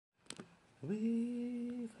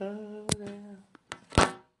We fall down.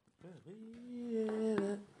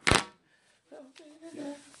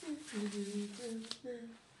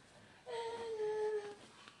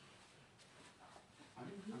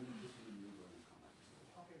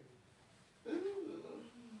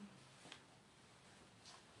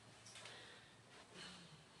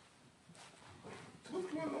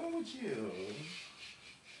 What's going on with you?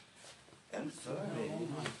 I'm sorry.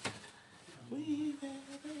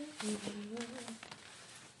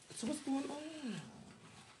 So what's going on?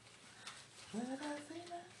 What did I say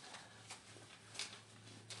that?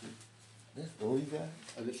 That's all you got?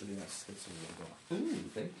 Literally, that's all I got. Ooh,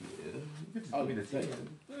 thank you. You just Oh, give me the yeah, title.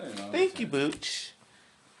 yeah, no, Thank you, Booch.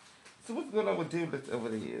 So what's going on with Douglas over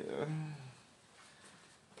here?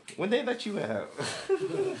 When they let you out?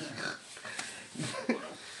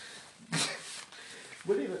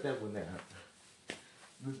 When they let that one out?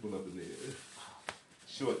 This one up in there.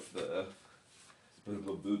 Short stuff. His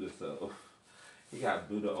little Buddha stuff. He got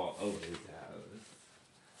Buddha all over his house.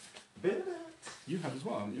 Buddha? You have as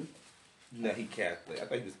well, haven't you? No, he Catholic. I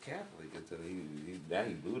think he's Catholic until now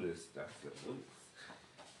he Buddhist. That's the Buddhist.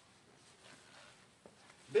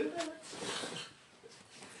 Buddha?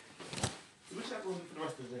 What y'all going to do for the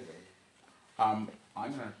rest of the day? I'm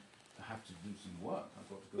gonna have to do some work. I've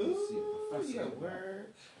got to go and see a professor. You got work.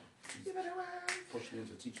 You better work. Push me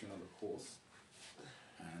into teaching another course,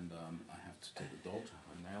 and I have to take the dog to have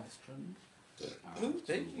her nails trimmed.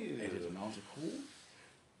 Thank you. Edit an article.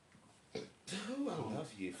 Oh, I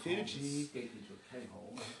love you, Fuji. Escape into a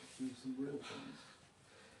K-hole. Do some real things.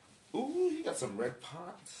 Ooh, you got some red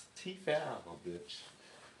pots. Teeth out, oh, bitch.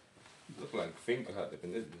 You look like Finger Hut up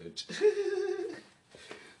in this bitch.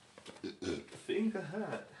 Finger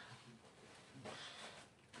Hut.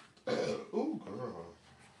 Ooh, girl.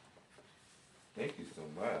 Thank you so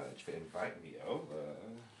much for inviting me over.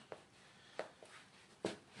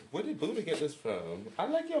 Where did Buddha get this from? I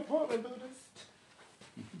like your apartment, Buddhist.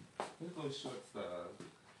 Look at those short stuff.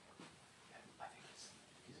 I think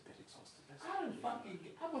he's a bit exhausted.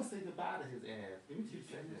 I want to say goodbye to his ass. Give me 2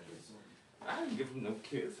 seconds. I didn't give him no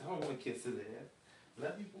kiss. I don't want to kiss his ass.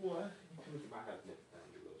 Love you, boy. You come to my house next time,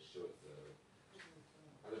 you little short stuff.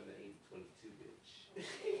 I live in the 8022, bitch.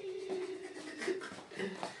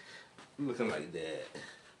 Looking like that.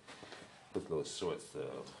 With little short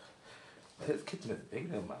stuff. His kitchen is bigger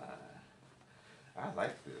than mine. I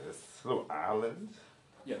like this. Little island.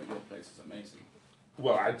 Yeah, but your place is amazing.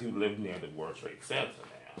 Well, I do live near the World Trade Center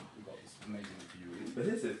now. You've got this amazing view. But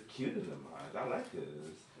this is cuter than mine. I like this.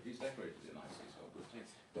 He's decorated it nicely, so good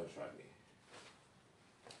taste. Don't try me.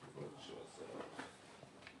 Sure, so.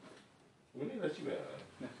 When they let you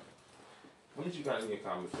out? How much you got in your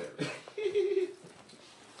commissary?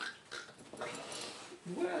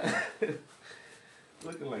 What?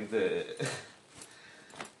 Looking like that.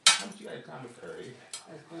 How much you got in commissary?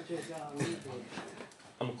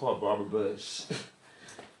 I'm gonna call Barbara Bush.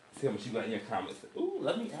 See how much you got in your commissary. Ooh,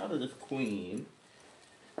 let me out of this queen.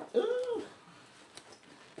 Ooh.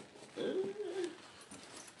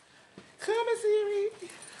 Commissary.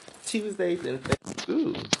 Tuesdays and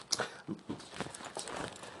ooh.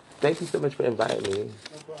 Thank you so much for inviting me. No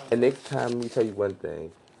problem. And next time, let me tell you one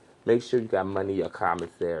thing. Make sure you got money in your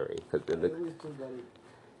commissary. Cause it looks,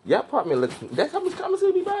 your apartment looks, that's how much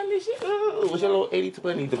commissary be buying this shit? Ooh, what's your little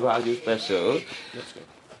 80-20 DeValue special? Let's go.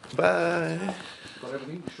 Bye. Got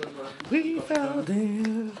everything? Sure, We fell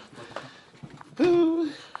down.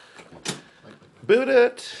 Boo. Boot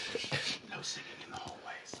it. No singing in the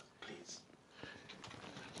hallways, please.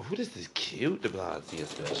 Ooh, this is cute, DeValue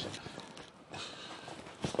special.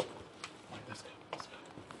 Let's go. Let's go.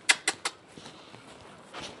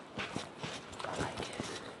 I like it.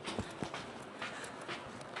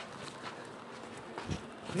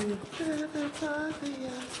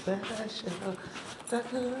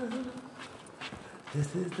 This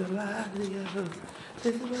is the radio.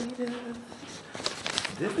 This is radio.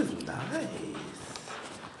 This is nice.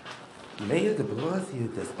 Mayor de Blasio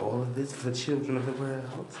does all of this for the children of the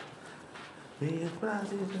world. Mayor de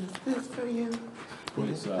Blasio does this for you.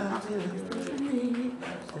 This is Blasio does this for me.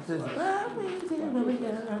 This is why we did what we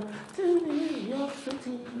got to New York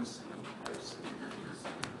City.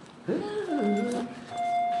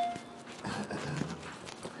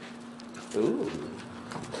 Ooh.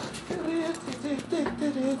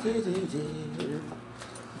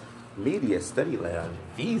 Media Study Lounge,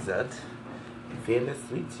 Visa, Fairness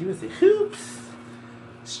Suites, USA, Hoops,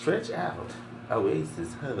 Stretch Out,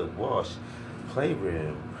 Oasis, Hub, Wash,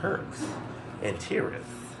 Playroom, Perks, and Terrace.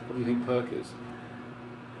 What do you think Perk is?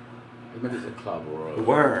 Maybe it's a club or a...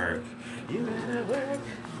 Work. You better work.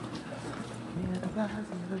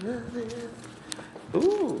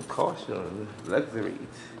 Ooh, caution, luxury.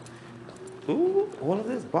 Ooh, all of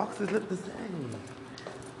these boxes look the same.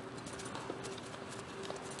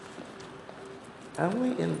 And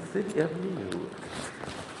we in the city of New York.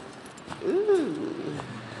 Ooh,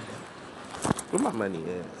 where my money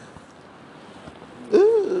at?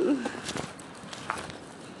 Ooh.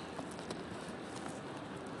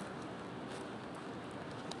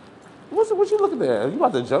 What you looking at? You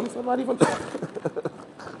about to jump somebody? With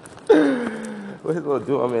his little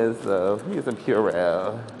doorman stuff. He's some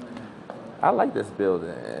Purell. I like this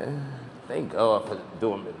building. Thank God for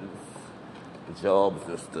doormen, jobs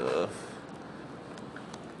and stuff.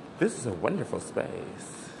 This is a wonderful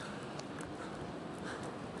space.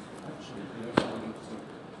 Actually, something interesting?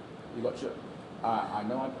 You got your. I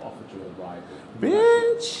know I've offered you a ride. But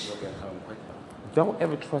Bitch! You'll get home quicker. Don't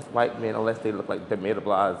ever trust white men unless they look like the Mayor de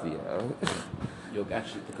Blasio. You'll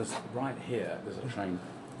actually, because right here there's a train,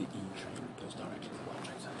 the E train that goes directly to the World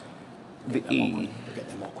Trade Center. The E. You'll get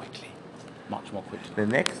there more quickly. Much more quickly. The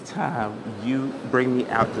next time you bring me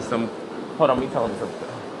out to some... Hold on, me tell him something.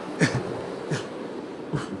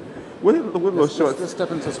 What little shorts? Let's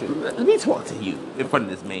step into the street. Let me talk to you in front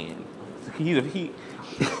of this man. He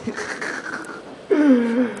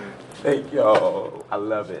Thank y'all. I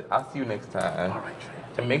love it. I'll see you next time. All right, Trey.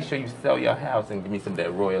 And make sure you sell your house and give me some of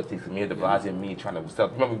that royalties. For me, De Blasio and me trying to sell.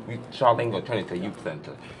 Remember, Charlene gonna turn it into a youth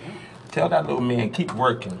center. Tell that little man, keep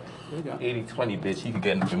working. 80-20, bitch. He could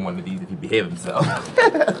get into one of these if he behave himself.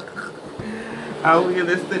 Out in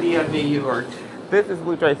the city of New York. This is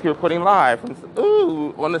Blue Trace recording live from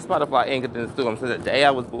on the Spotify Anchor Storm. So the day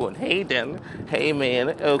I was born. Hey, Dan. Hey, man.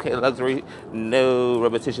 Okay, luxury. No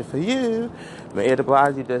repetition for you. Mayor de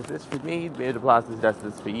Blasio does this for me. Mayor de Blasio does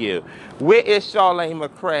this for you. Where is Charlene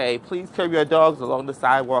McCray? Please curb your dogs along the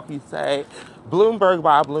sidewalk. You say Bloomberg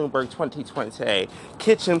by Bloomberg 2020.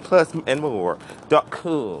 Kitchen Plus and more.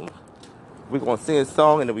 .com. We're going to sing a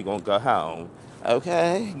song and then we're going to go home.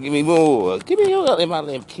 Okay? Give me more. Give me oil in my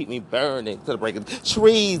lamp. Keep me burning to the break of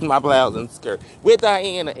trees, my blouse and skirt. Where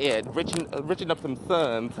Diana at? Riching up some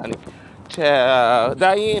sons, honey. Child.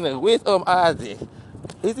 Diana, where's Isaac?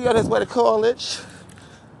 Is he on his way to college?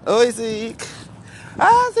 Oh, Isaac.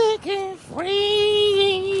 Isaac and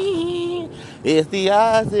free. It's the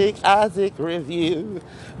Isaac review.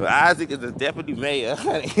 Isaac is the deputy mayor,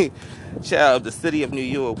 honey. Child of the city of New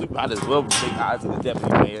York. We might as well make Isaac the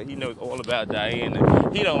deputy mayor. He knows all about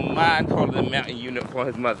Diana. He don't mind calling the mountain unit for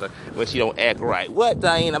his mother when she don't act right. What,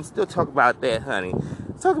 Diana? I'm still talking about that, honey.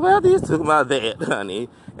 Talk about this, talk about that, honey.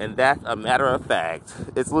 And that's a matter of fact.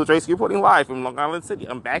 It's Lil Tracy reporting live from Long Island City.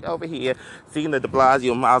 I'm back over here seeing the De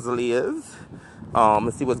Blasio mausoleums.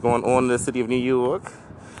 And see what's going on in the city of New York.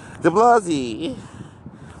 De Blasio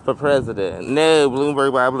for president. No,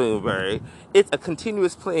 Bloomberg by Bloomberg. It's a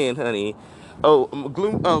continuous plan, honey. Oh,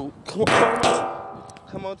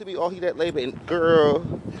 come on to be all he that labor and girl.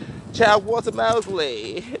 Child Walter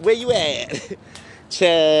Mosley, where you at?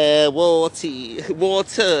 Child Walter,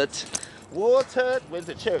 where's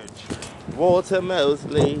the church? Walter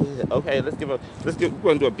Mosley. Okay, we're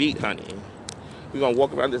gonna do a beat, honey. We're gonna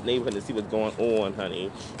walk around this neighborhood and see what's going on,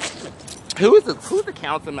 honey. Who's the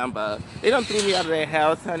council member? They done threw me out of their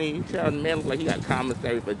house, honey. Child, man look like he got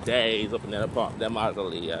commissary for days up in that apartment, that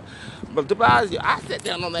mausoleum. But De Blasio, I sat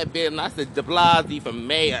down on that bed and I said, De Blasio for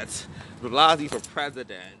mayor, De Blasio for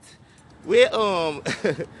president.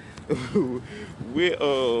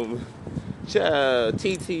 Child,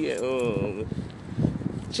 TT,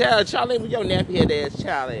 Child, Charlie, with your nappy head ass,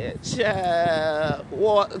 Charlie.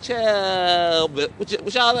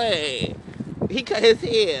 Charlie, he cut his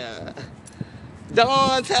hair.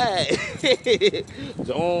 Dante.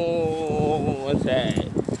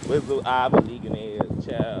 Where's the Ivy League in there,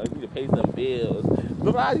 child? You need to pay some bills.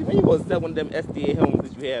 But when you gonna sell one of them SDA homes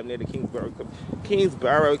that you have near the Kingsborough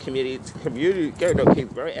Kingsborough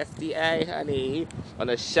SDA, honey, on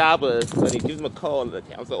the Shabbos, honey, give them a call to the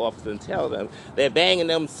council office and tell them they're banging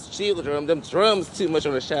them drums too much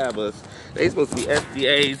on the Shabbos. They supposed to be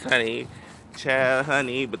SDAs, honey. Child,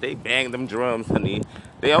 honey, but they bang them drums, honey.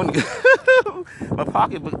 They only my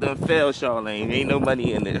pocketbook done fell, Charlene. Ain't no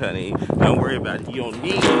money in it, honey. Don't worry about it. You don't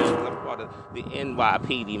need it. I'm part of the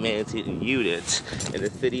NYPD Manhattan unit in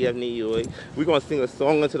the city of New York. We're gonna sing a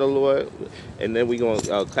song unto the Lord, and then we're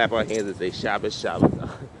gonna clap our hands and say Shabbos, Shabbos,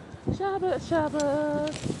 Shabbos,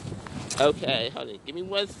 Shabbos. Okay, honey, give me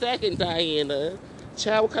 1 second, Diana.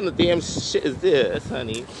 Child, what kind of damn shit is this,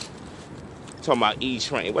 honey? Talking about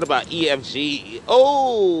E-Train. What about EFG?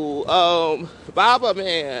 Oh, Barber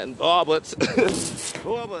man. Barbers.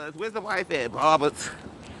 Barbers. Where's the wife at? Barbers.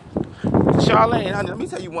 Charlene, honey, let me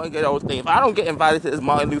tell you one good old thing. If I don't get invited to this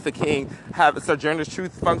Martin Luther King have a Sojourner's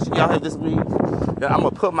Truth function y'all have this week, then I'm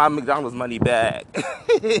gonna put my McDonald's money back.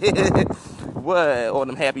 What? All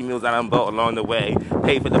them Happy Meals I done bought along the way.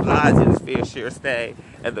 Pay for the Blasie's fair share stay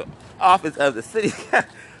at the office of the city.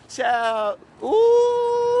 Child. Ooh.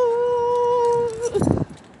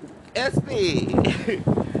 SB.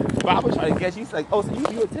 Bob was trying to get you. He's like, oh, so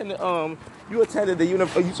you attended the you attended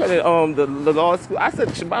the law school. I said,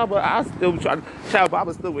 Shababa, I still try to. Child, Bob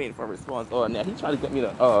was still waiting for a response on that. He tried to get me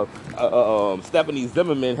to Stephanie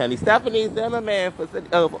Zimmerman, honey. Stephanie Zimmerman for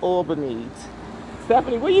Albany.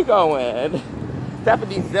 Stephanie, where you going?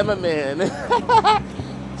 Stephanie Zimmerman.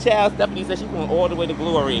 Child, Stephanie said she's going all the way to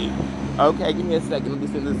glory. Okay, give me a second. Let me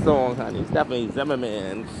sing this song, honey. Stephanie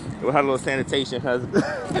Zimmerman with her little sanitation husband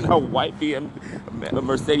and her white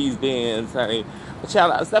Mercedes Benz, honey.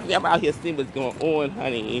 Child, Stephanie, I'm out here seeing what's going on,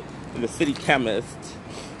 honey, in the city chemist,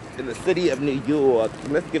 in the city of New York.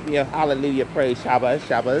 Let's give me a hallelujah praise, Shabbos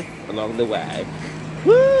along the way.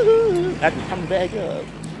 Woo! I can come back up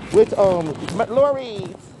with Lori.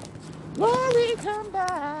 Lori, come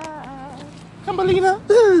back. Cumberlina.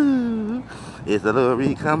 Ooh. It's the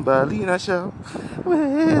Lori Cumberlina show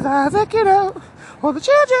with Isaac, you know. All the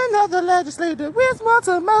children of the legislature with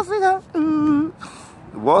Walter Mosley. Ooh.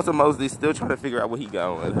 Walter Mosley still trying to figure out where he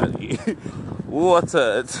going, honey.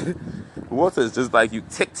 Walter is just like you,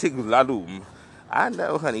 tick tick lalum. I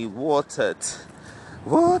know, honey. Walter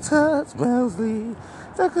Mosley.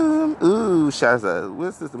 Ooh, Shaza.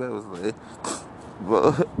 What's this Mosley?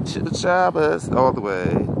 Shabbos all the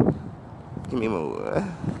way. Give me more.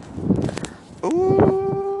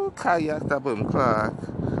 Ooh, kayak boom clock.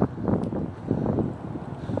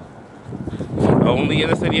 Only in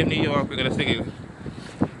the city of New York, we're gonna sing it.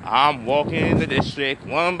 I'm walking the district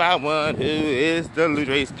one by one. Who is the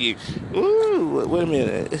Ludrasky? Ooh, wait a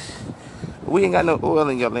minute. We ain't got no oil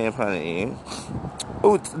in your lamp, honey.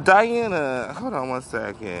 Ooh, Diana. Hold on one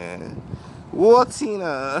second.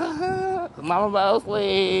 Wartina. Mama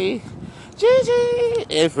Mosley. Gigi.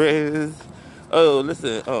 And Frizz. Oh,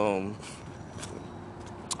 listen,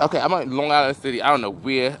 okay, I'm in Long Island City. I don't know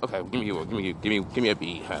where. Okay, give me a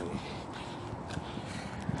beat, honey.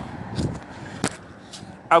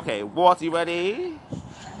 Okay, Walt, you ready?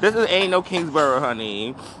 This ain't no Kingsborough,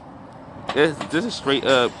 honey. This is straight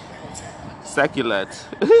up secular.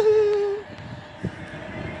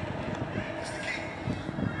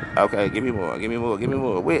 Okay, give me more.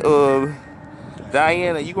 Wait,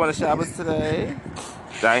 Diana, you going to Shabbos today?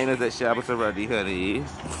 Diana's at Shabbos already, honey.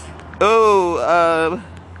 Oh,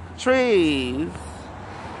 trees.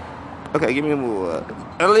 Okay, give me more.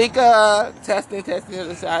 Alika, testing the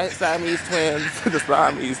Siamese twins. The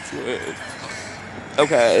Siamese twins.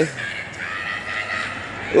 Okay.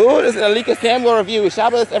 Ooh, this is Alika Samuel review.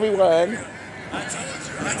 Shabbos, everyone.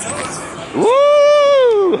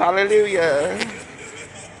 Woo! Hallelujah.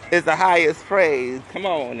 Is the highest praise. Come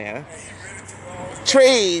on now.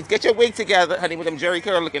 Trees, get your wig together, honey, with them Jerry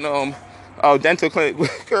Curl looking dental clinic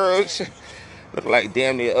curls. Look like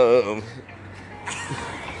damn near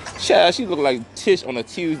child, she look like Tish on a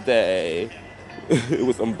Tuesday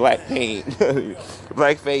with some black paint.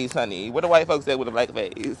 Black face, honey. What do white folks say with a black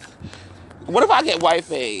face? What if I get white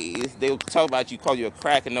face? They'll talk about you, call you a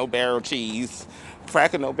crack and no barrel cheese.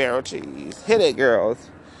 Crack and no barrel cheese. Hit it,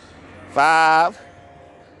 girls. 5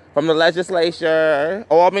 from the legislature.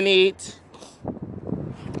 Albany.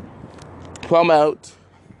 Promote.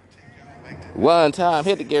 One time.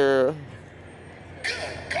 Hit the girl.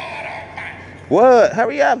 What?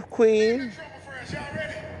 Hurry up, Queen.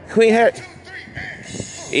 Queen, hurry.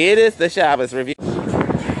 It is the Shabbos review.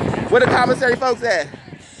 Where the commissary folks at?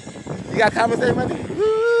 You got commissary money?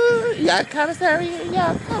 Woo. You got commissary?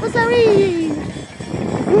 Yeah, commissary.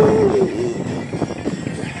 Woo.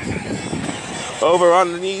 Over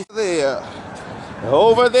underneath there.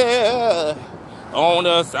 Over there. On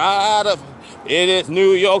the side of it is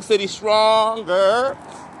New York City stronger.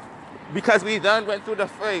 Because we done went through the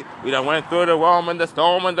freight. We done went through the warm and the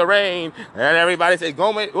storm and the rain. And everybody said,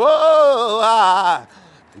 go me, whoa,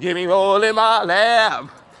 give me oil in my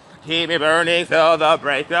lamp. Keep me burning till the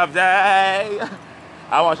break of day.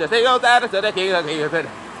 I want you to sing those out to the King of Kings.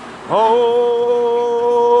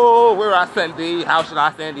 Oh, where I send thee, how should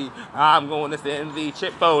I send thee? I'm going to send thee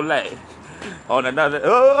Chick-fil-A. On another,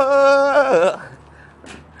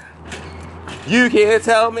 you can't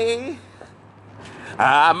tell me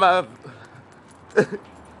I'm a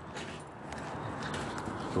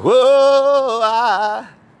whoa,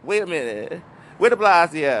 wait a minute. Where De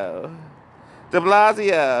Blasio? De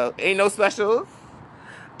Blasio, ain't no specials.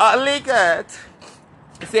 Alika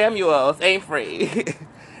Samuels ain't free.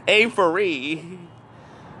 Aim for re.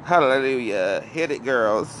 Hallelujah. Hit it,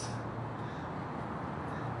 girls.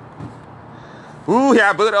 Ooh,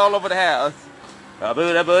 yeah, Buddha all over the house.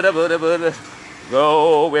 Buddha, Buddha, Buddha, Buddha.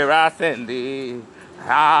 Go where I send thee.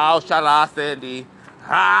 How shall I send thee?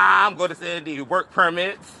 I'm going to send thee work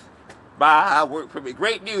permits. By work permit.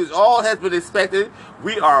 Great news. All has been inspected.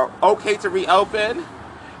 We are okay to reopen.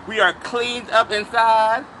 We are cleaned up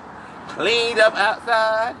inside, cleaned up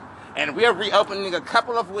outside, and we're reopening a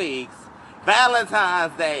couple of weeks.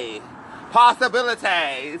 Valentine's Day.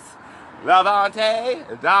 Possibilities.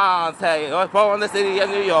 Lavante, Dante, was born in the city of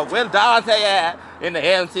New York. Where's Dante at? In the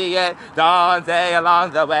MTA. Dante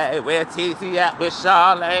along the way. Where TC at? With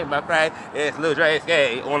Charlene McRae. It's Lou Dre's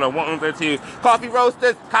Gay on the 1 and 2. Coffee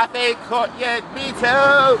roasters, cafe court, yeah, me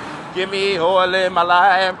too. Give me oil in my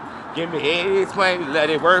life. Give me 80-20, let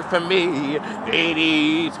it work for me.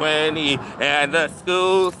 80-20, and the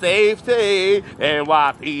school safety.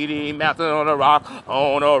 NYPD mountain on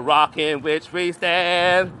a rock in which we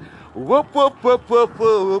stand. Whoop, whoop, whoop, whoop,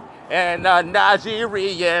 whoop. And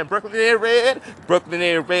Nigerian, Brooklyn in red, Brooklyn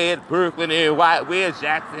in red, Brooklyn in white. Where's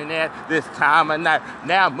Jackson at this time of night?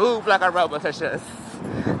 Now move like a robot.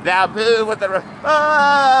 Now move with the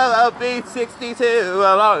B62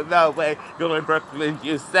 along the way. Going Brooklyn,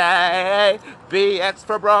 you say. BX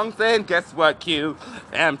for Bronx, and guess what, Q?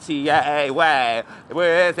 MTA way.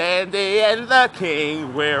 Where's Andy and the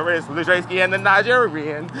King? Where is Ludrasky and the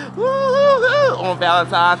Nigerian? Woo-hoo-hoo. On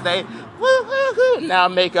Valentine's Day. Woo-hoo-hoo. Now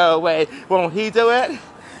make a way. Won't he do it?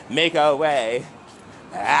 Make a way.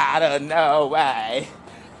 I don't know why.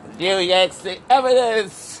 New York City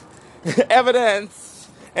evidence. Evidence.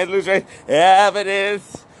 And Ludrasky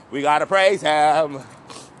evidence. We gotta praise him.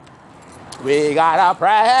 We gotta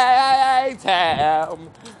praise him.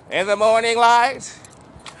 In the morning light.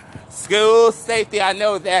 School safety, I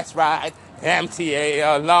know that's right. MTA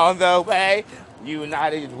along the way.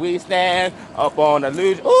 United we stand up on the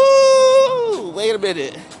Ludrasky. Ooh, wait a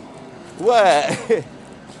minute. What?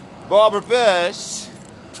 Barbara Bush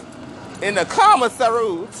in the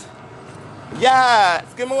commissariat. Yes,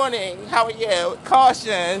 good morning. How are you?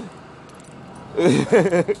 Caution. Go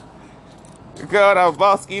to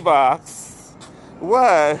Bosky Box.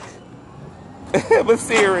 What? But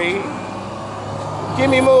Siri, give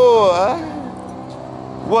me more.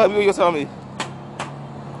 What you tell me?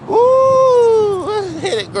 Ooh,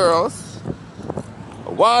 hit it, girls.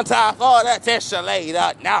 One time for the tissue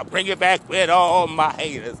later. Now bring it back with all my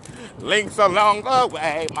haters. Links along the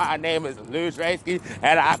way. My name is Lou Draysky,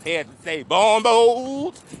 and I'm here to say bomb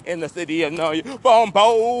bold in the city of New York. Bomb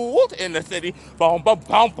bold in the city. Bomb, bomb,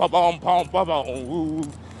 bomb, bomb, bomb, bomb, bomb,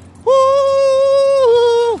 bomb.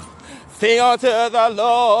 Woo! Sing unto the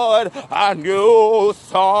Lord a new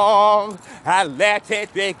song, and let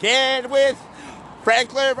it begin with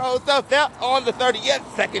Franklin Roosevelt on the 30th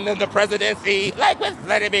second of the presidency. Like with,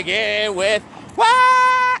 let it begin with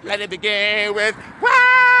what? Let it begin with what?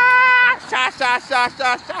 Sha, sha, sha,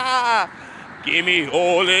 sha, sha. Give me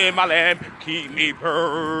oil in my lamp, keep me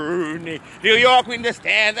burning. New York, we need to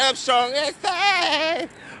stand up strong and say,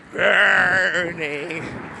 burning.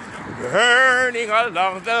 Burning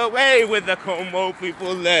along the way with the Como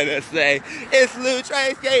people, let us say. It's Lou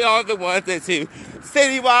Draysky on the 1 and 2.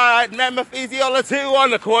 Citywide, Mammoth Easiola 2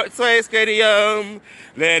 on the Courtsway Stadium.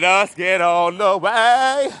 Let us get on the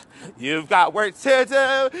way. You've got work to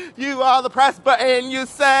do. You are the press button, you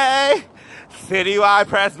say. Citywide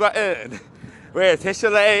press button. Where's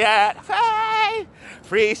Tishalay at? Hey!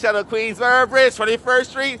 Free shuttle Queensboro Bridge, 21st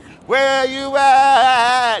Street. Where you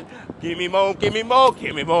at? Give me more, give me more,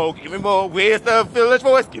 give me more, give me more. Where's the village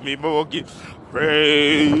voice? Give me more,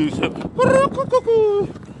 praise him.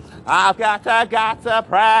 I've got to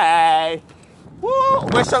pray. Woo!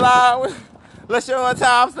 Wish along, LaShawn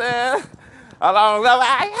Thompson. Along the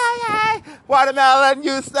way, watermelon,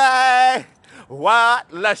 you say. What?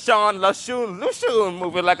 LaShawn,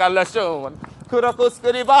 moving like a LaShawn. Kudoku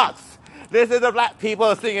Scooty Box. This is the black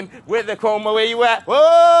people singing with the chroma, where you at?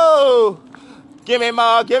 Whoa! Give me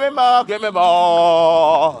more, give me more, give me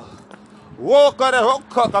more. Whoa, in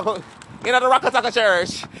the Rockataka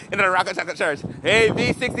Church. In the Rockataka Church.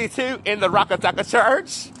 AV62 in the Rockataka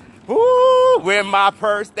Church. Woo, with my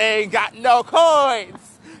purse, they ain't got no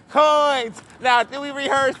coins. Coins. Now, do we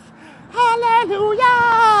rehearse?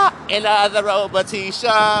 Hallelujah. In the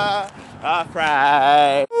Robotisha. I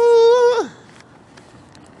cry. Woo.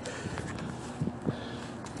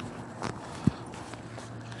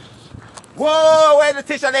 Whoa, where's the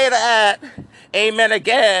Tisha later at? Amen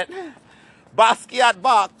again. Basquiat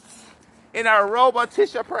box in our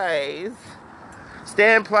Robotisha praise.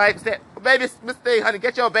 Stand Baby, Miss Thing, honey,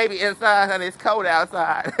 get your baby inside, honey. It's cold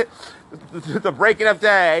outside. The breaking of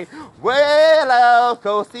day. Well,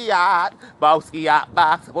 coasty yacht, boski yacht,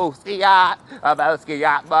 box, boski yacht, a boski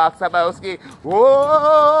yacht, box, a boski. Whoa,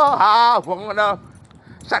 I wanna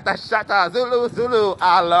shatta, Zulu, Zulu,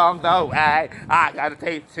 along the way. I gotta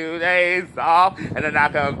take 2 days off, and then I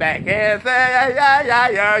come back and say,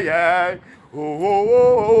 yeah.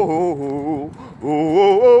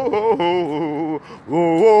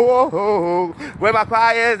 Where my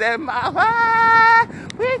choirs and my heart.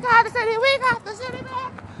 We got the city back.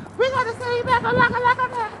 We got the city back.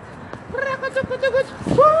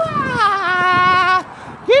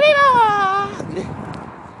 Give me more.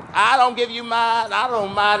 I don't give you mine. I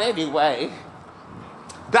don't mind anyway.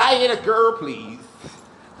 Diana, girl, please.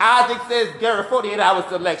 Isaac says, Gary, 48-hour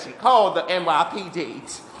selection. Call the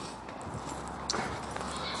NYPD.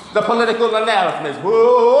 The political analysis.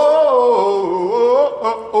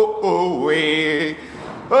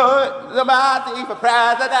 The mighty for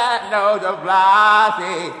president, no de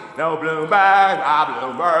Blasey, no Bloomberg,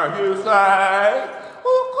 Bloomberg, you say.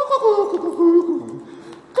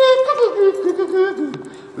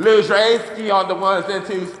 Lil Draysky on the ones and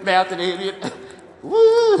twos, melted idiot.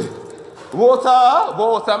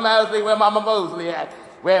 Walter Mosley, where Mama Mosley at?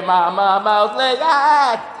 Where Mama Mosley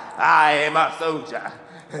at? I am a soldier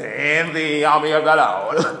in the army of the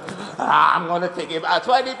Lord. I'm gonna take it by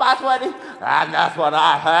 20 by 20, and that's what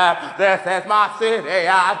I have. This is my city,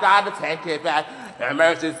 I gotta take it back.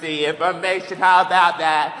 Emergency information, how about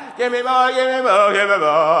that? Give me more, give me more, give me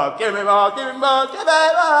more, give me more, give me more, give me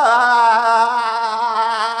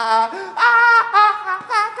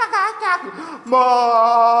more.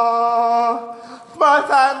 More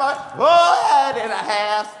time, more and a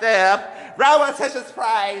half step. Rowan Tish's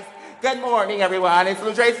prize. Good morning, everyone. It's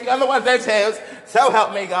Lou Tracy on the ones and twos. So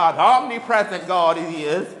help me God, omnipresent God He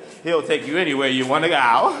is. He'll take you anywhere you want to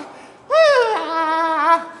go.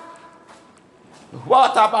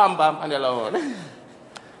 What a bum on the Lord.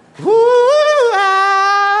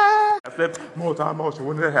 More time motion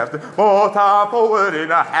when it has to. More time forward in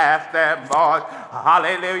a half step march.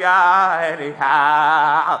 Hallelujah,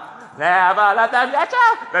 anyhow. Never let them get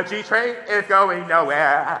you. The G train is going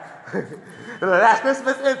nowhere. Last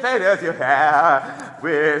Christmas in Vegas you have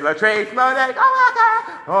with the trace money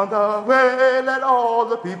on the way. Let all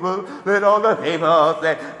the people say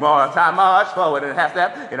more time march forward and half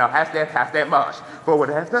step, half step march forward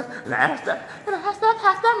and half step, half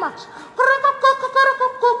step march.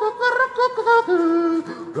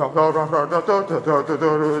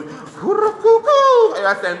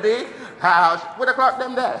 SMB, house with the clock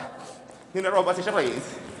them there. Robot station,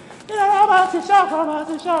 please. Robot.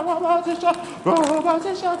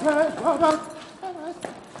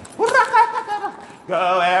 Go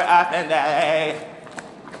where up and day.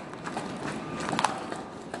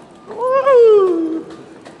 Woo!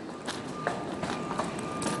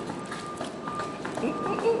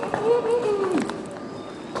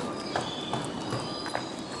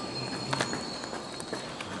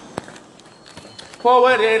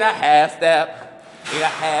 Forward in a half step. In a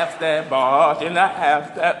half step, march in a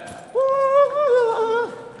half step.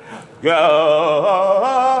 Woo. Go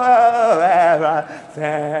where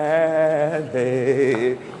send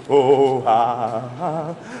thee. Oh,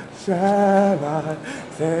 how shall I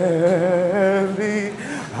send thee?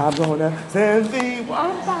 I'm gonna send thee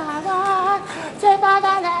one by one. Take by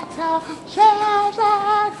the little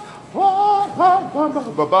children.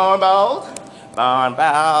 Barn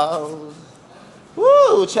bells.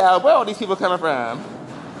 Woo, child, where are all these people coming from?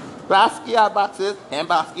 Basquiat boxes and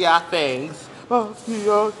Basquiat things.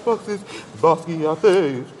 Basquiat boxes, Basquiat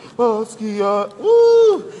things, Basquiat.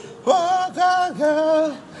 Woo! Oh, the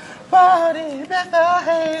girl, body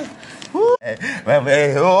Bethlehem. Woo! When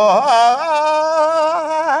we all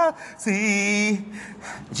see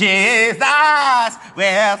Jesus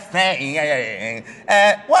will sing.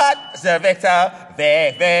 And what's the victor?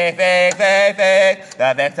 The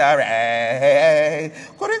victory.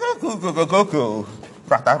 Go.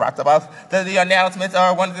 The announcements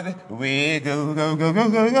are one of the we go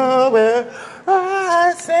where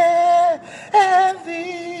I send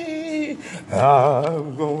thee.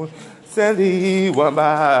 I'm going to send thee one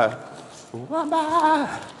by,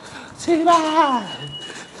 2 by,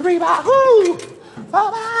 3 by, woo, 4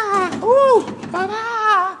 by, woo, 5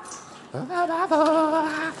 by, 5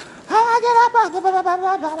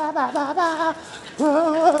 by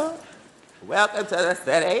 4. Welcome to the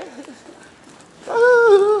city.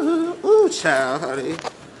 Ooh, child, honey.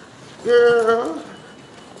 Girl,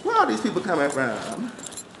 where are these people coming from?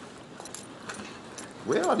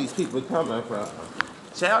 Where are these people coming from?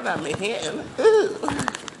 Child, not me here. Ooh.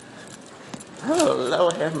 Oh,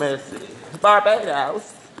 Lord have mercy.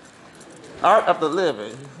 Barbados. Art of the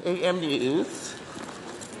Living. AM News.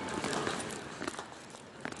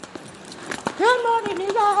 Good morning,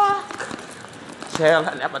 New York. Child,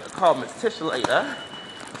 I'm about to call Miss Tisha later.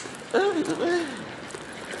 Ooh.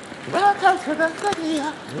 Welcome to the city.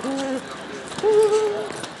 Ooh.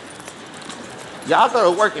 Y'all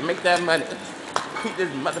go to work and make that money. Keep this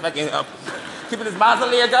motherfucking up. Keeping this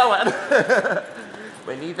mausoleum going.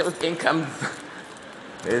 We need those incomes.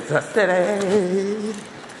 It's a city.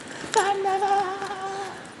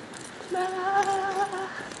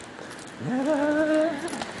 Never.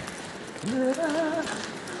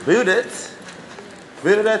 Build it.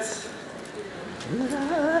 Build it.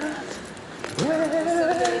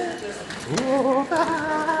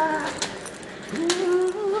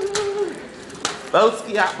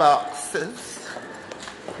 Boski out boxes.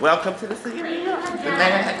 Welcome to the city of New York. The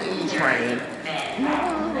Manhattan train.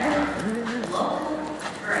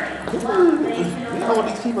 We hold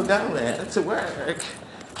these people going to work.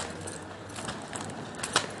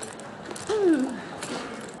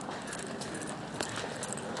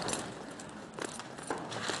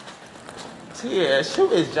 Yeah,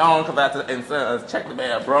 who is John Cavazza and Sons? Check the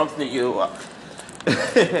mail, Bronx, New York.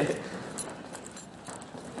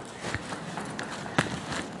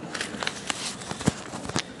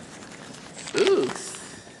 Oops.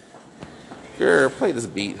 Girl, play this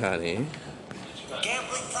beat, honey.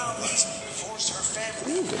 Gambling problems force her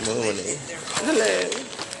family Good morning. Hello.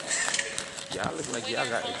 Y'all look like y'all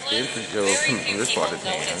got expensive jewels coming from this part of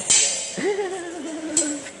town.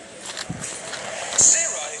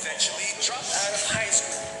 Sarah eventually dropped out of high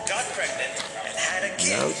school, got pregnant, and had a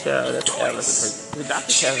kid. No, child, that's Alice. The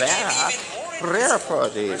Dr. Cavazza. Rare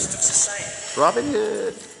project. Robin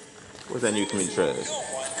Hood. What's that new community trust? No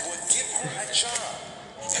one would give her a job.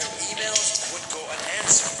 Her emails would go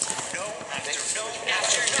unanswered. No after no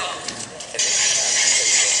after no.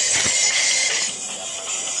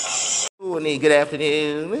 Good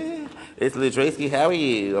afternoon. It's Liz Tracy. How are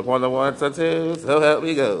you? Upon the ones and twos, so help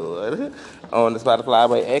me go. On the Spotify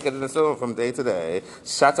by Acres and Stone from day to day.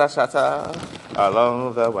 Shatta, shatta,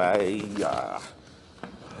 along the way. Yeah.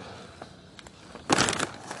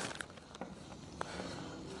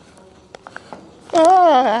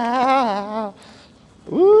 Ah,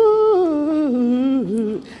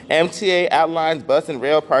 woo. MTA outlines bus and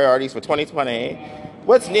rail priorities for 2020.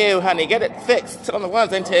 What's new, honey? Get it fixed on the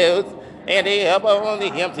ones and twos. And the elbow on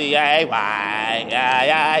the MTA. Why?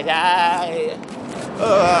 MTA.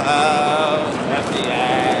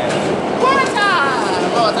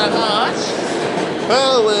 Water much.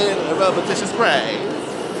 Oh, and repetitious praise.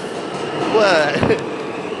 What?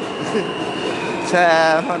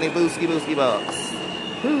 Child, honey, booski, booski box.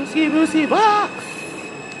 Booski, booski box.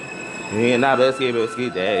 And I booski, booski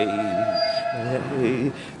day.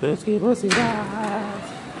 Booski, booski box.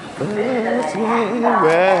 Booski,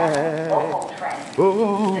 way.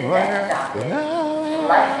 Oh,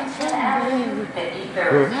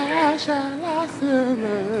 I shall I send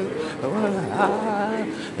it. I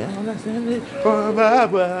send it for my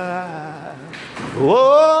bride.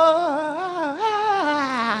 Whoa.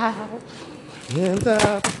 In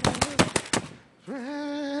the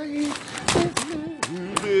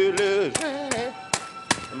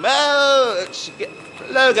much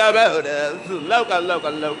locomotives,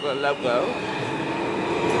 loco.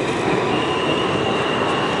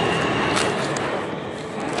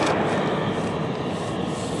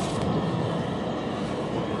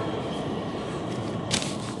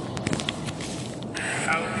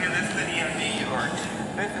 Out in the city of New York,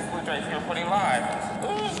 this is Blue Trace reporting live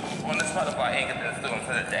on the Spotify Anchor that's doing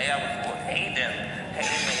for the day I was born. Hey man,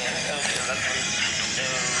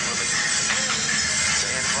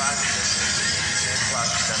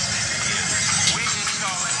 we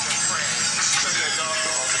installing the frame to the adults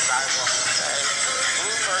on the sidewalk today.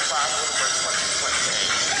 Bloomberg by Bloomberg 2020.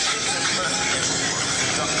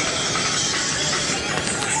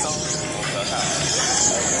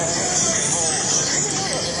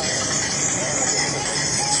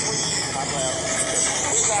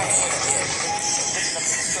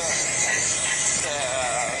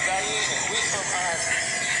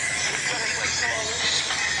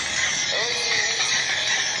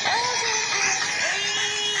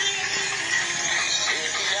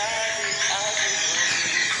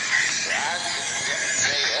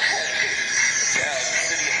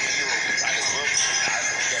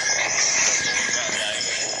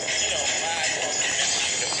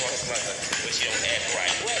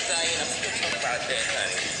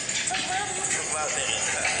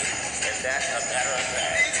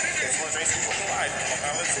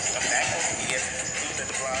 Mr.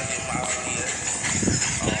 de Blasio Mausoleum.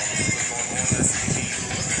 What's going on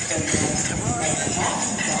in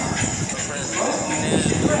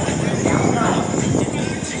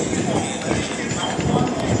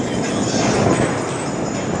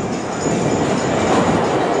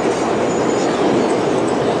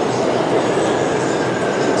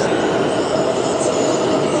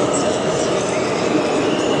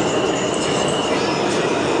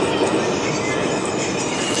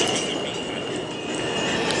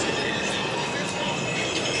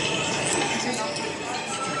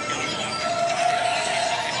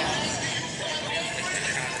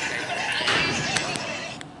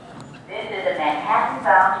This is a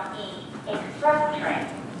Manhattan-bound E Express train.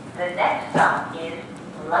 The next stop is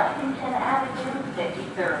Lexington Avenue,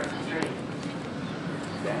 53rd Street.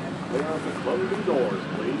 Stand clear of the closing doors,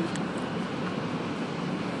 please.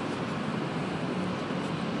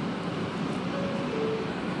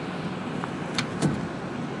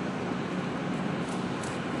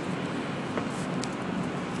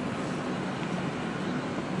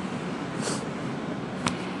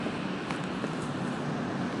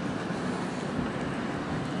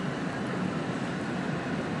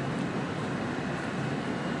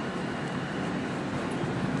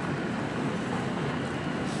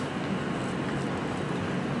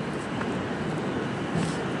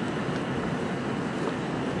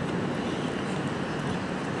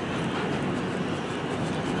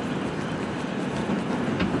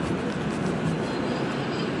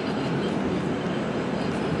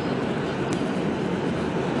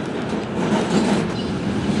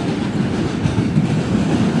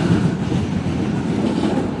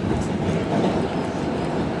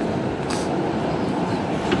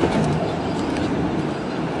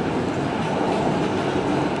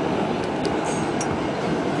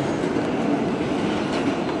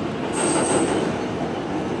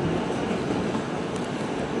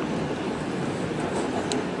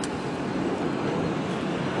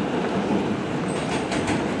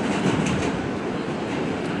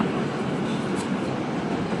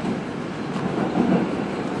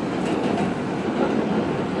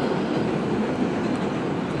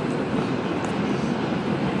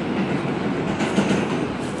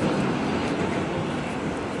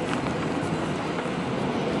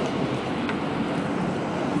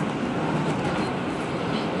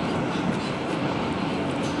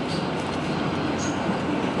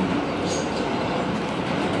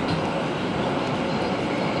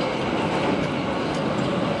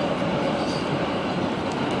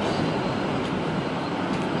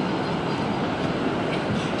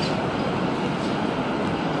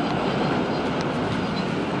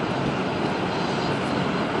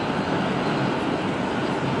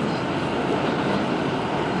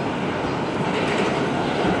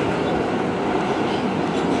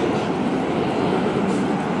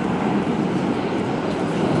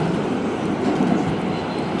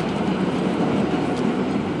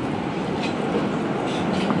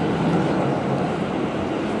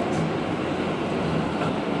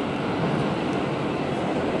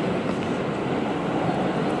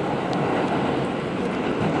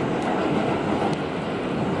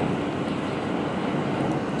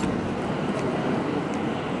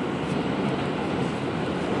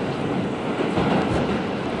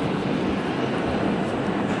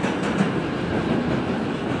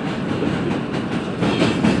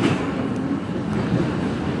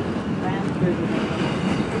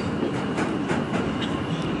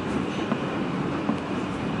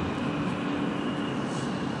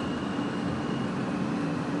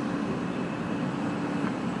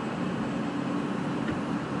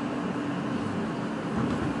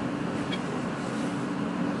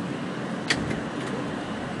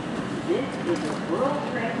 This is a World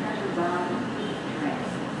Trade Center bound E train.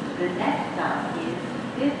 The next stop is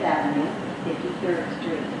Fifth Avenue, 53rd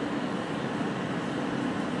Street.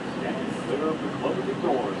 Stand clear of the closing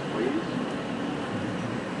doors, please.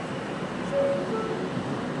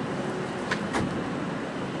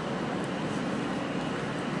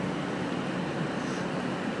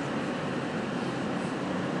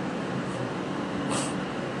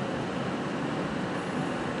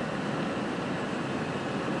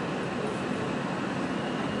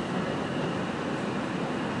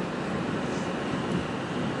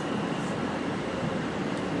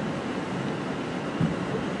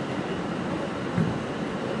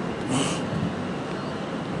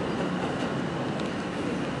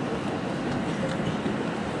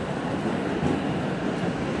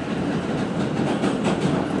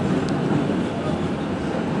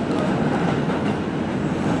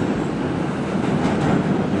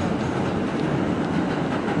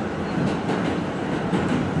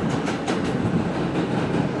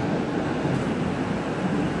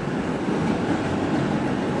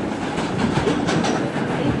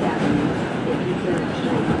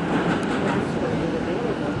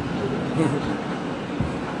 This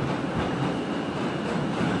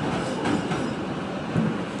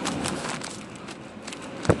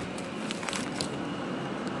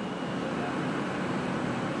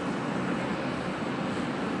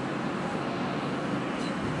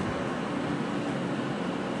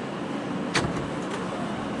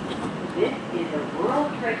is a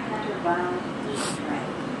World Trade Center bound E train.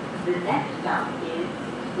 The next stop is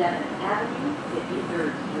 7th Avenue,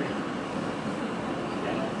 53rd Street.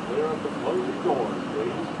 Stand clear of the closing doors,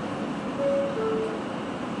 please.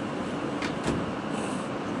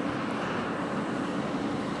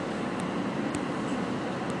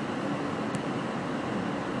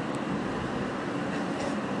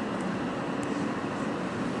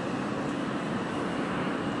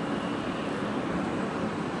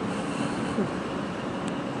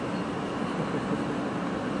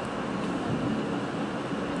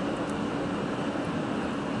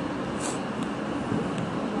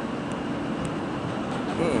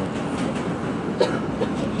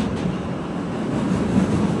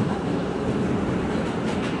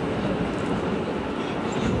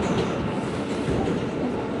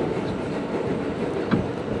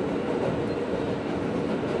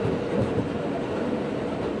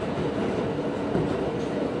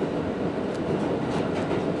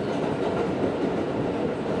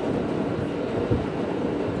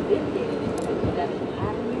 This is 7th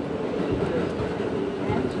Avenue, 53rd Street.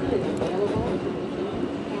 Transfer is available to the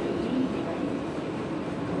East Camping train.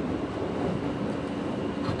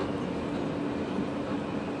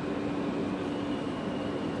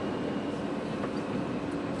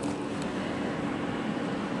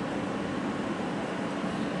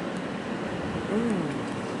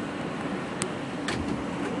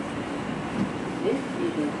 This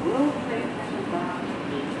is a World Trade Center bound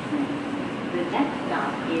E train. The next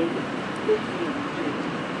stop is 15th Street.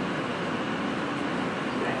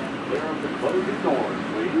 Stand clear of the closing doors,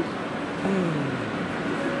 please.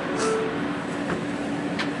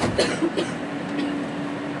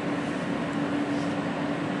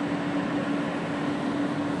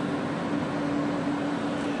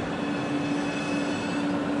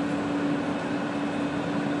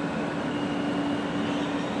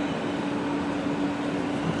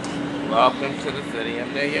 Welcome to the city of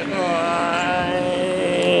New York.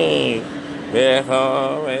 We're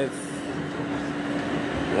home. It's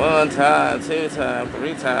 1 time, 2 time,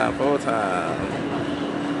 3 time, 4 time,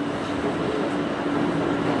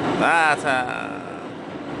 5 time,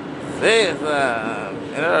 6 time.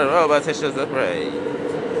 And the robot tissues are praise.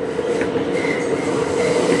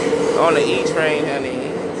 On the E train,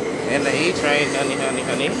 honey. In the E train, honey, honey,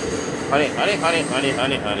 honey. Honey, honey, honey, honey,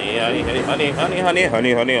 honey, honey, honey, honey, honey, honey, honey,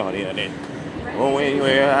 honey, honey, honey, honey. Oh,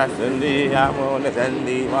 anywhere I send thee, I'm gonna send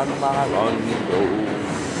thee on my run go.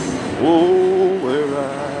 Oh, where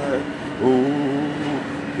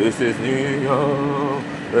this is New York,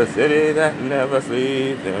 the city that never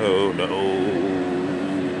sleeps. No, no,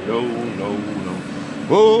 no, no, no.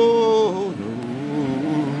 Oh,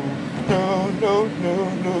 no, no, no,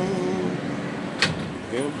 no.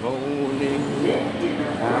 Good morning.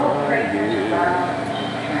 How are you?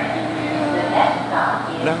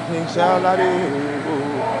 Nothing shall I do.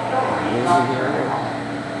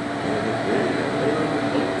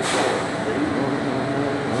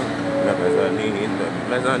 The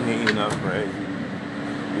mezzanine of praise.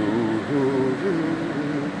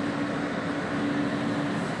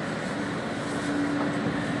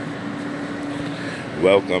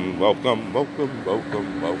 Welcome, welcome, welcome,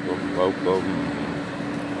 welcome, welcome, welcome.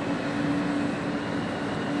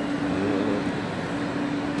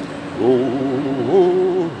 Oh, oh,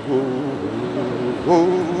 oh, oh,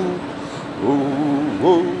 oh,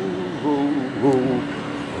 oh, oh,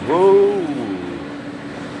 oh.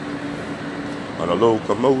 On a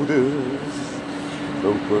locomotive,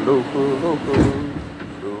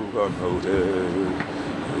 locomotive.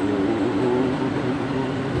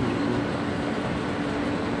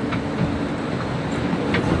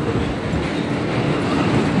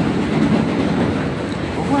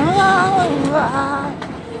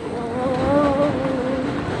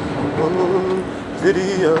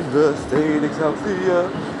 City of the state Excelsior.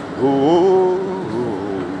 Oh,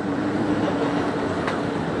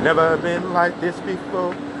 never been like this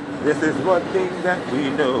before. This is one thing that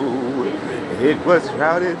we know. It was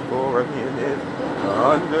shrouded for a minute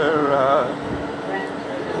under us.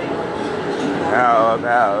 How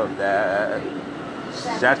about that?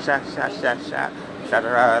 Shot, shot, shot, shot, shot. Shot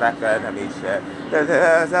around academy shot.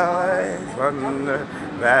 There's always one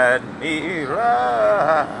that me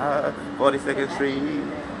right. 42nd Street.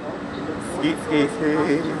 Ski, ski,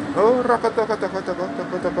 ski. Oh, rock, rock, rock, rock, rock, rock,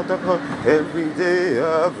 rock, rock, rock. every day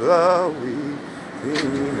of the week.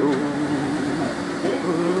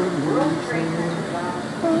 World Trade Center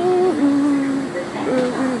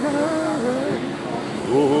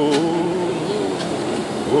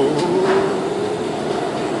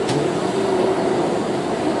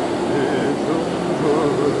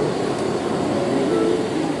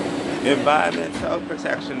Environmental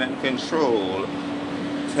protection and control.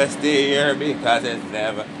 Test the air because it's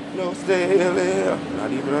never no stale air.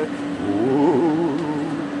 Not even a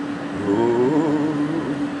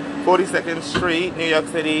 42nd Street, New York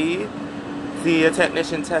City. See a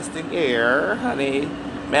technician testing air, honey.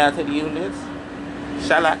 Mounted units.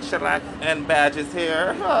 Shellac, and badges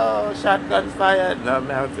here. Oh, shotguns fired. No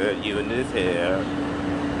mounted units here.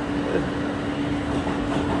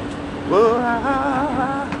 Whoa,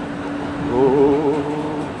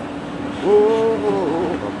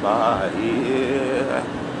 my ear.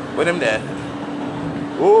 With him there.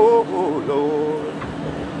 Oh, Lord.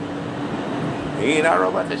 Ain't a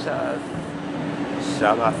roboticious.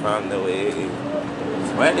 Shabbat on the way.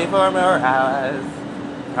 24 more hours.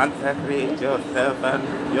 Consecrate yourself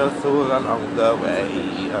and your soul along the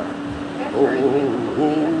way. Oh.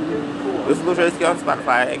 This is Blue Trace on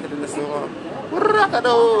Spotify. Ain't getting this song.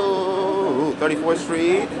 Rockado. 34th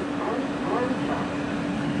Street.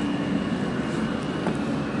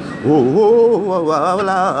 Oh,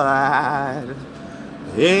 Lord.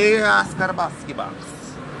 Hey, Oscar Bosky Box.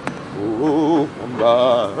 Oh,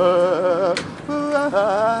 Lord.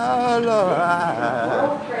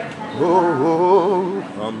 Oh,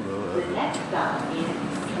 The next stop is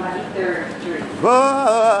 23rd Street. oh,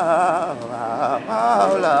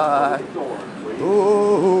 Lord. Oh,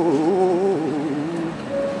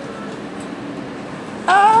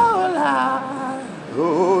 Lord.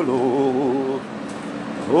 Oh, Lord.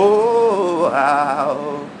 Oh,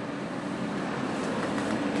 wow.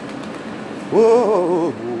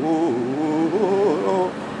 Oh,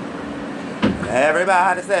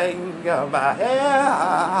 everybody sing my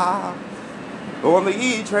hair. On the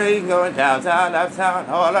E train going downtown, uptown,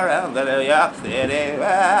 all around the New York City.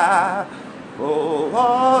 Oh,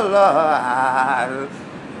 Lord.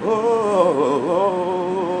 Oh,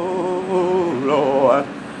 Lord.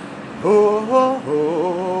 Oh,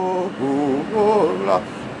 Lord.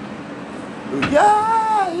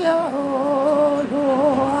 Yeah, oh,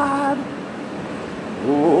 Lord.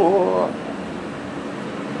 Oh,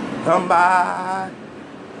 come by,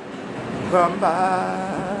 come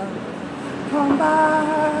by, come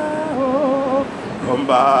by, oh, come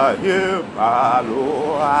by here, my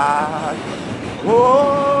Lord. Oh,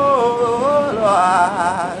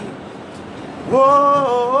 Lord.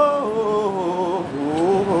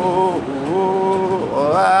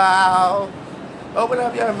 Oh, wow. Open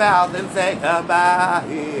up your mouth and say, come by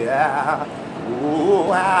here. Oh,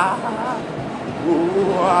 wow. Oh,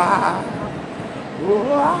 wow.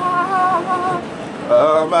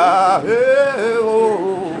 Come by here.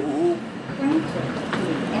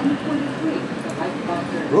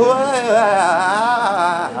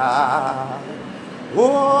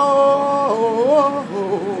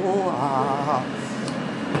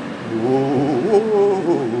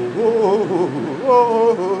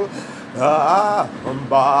 Come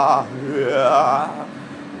by here.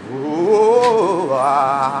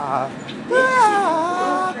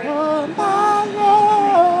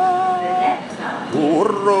 Oh,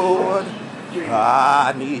 Lord,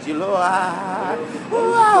 I need you, Lord.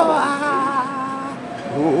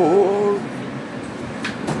 Oh,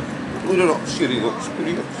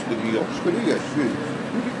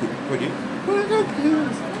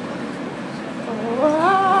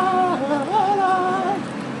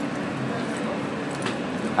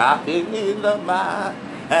 I feel the mind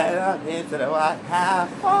and I'm into the White House.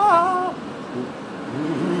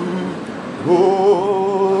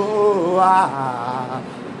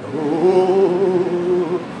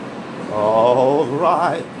 All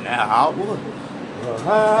right now.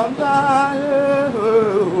 I'm dying,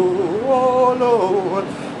 oh Lord.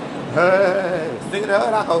 Hey, sing it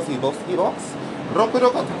out, I can see both ski box. Rock it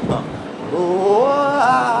up. Oh,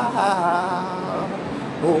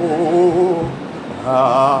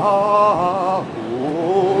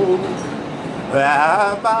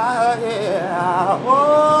 am I here,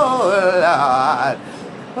 oh Lord.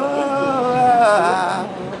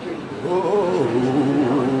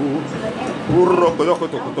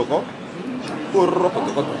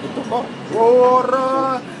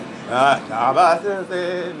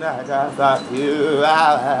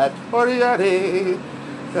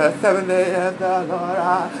 The 7 days the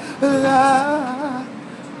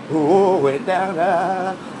Lord went down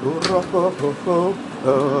there.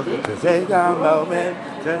 Oh, to take a moment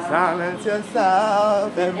to silence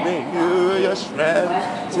yourself and renew your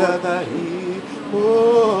strength to the heat.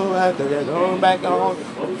 Oh, after they're going back on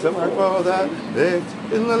to work for the rich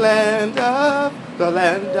in the land of the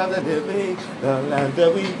living, the land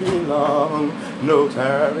that we belong. No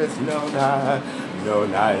terrorists, no night, no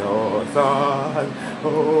night or sun.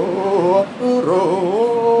 Oh, oh,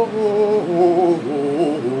 oh, oh,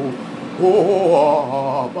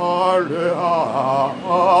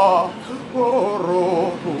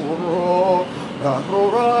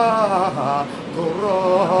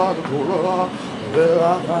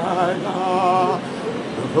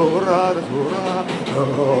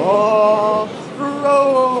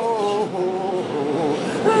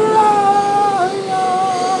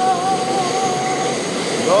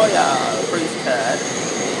 Goya, priesthood.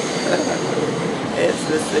 It's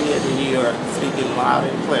the city of New York speaking loud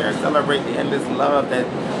and clear. Celebrate the endless love that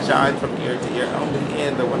shines from ear to ear only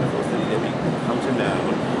in the wonderful city that we come to know.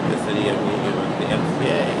 The city of New York, the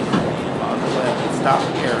MTA. On the way, stop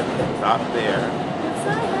here, stop there.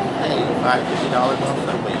 Hey, $50 on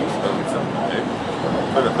Subway. You spoke somewhere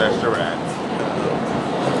for the best restaurants.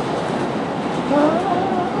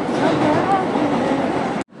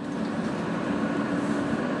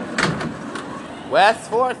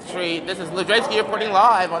 West 4th Street. This is Ludrasky reporting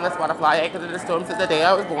live on the Spotify because of the storm since the day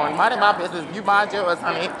I was born. Minding my business. You mind yours,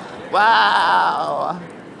 honey. Wow.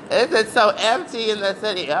 Is it so empty in the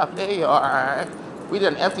city of New York? We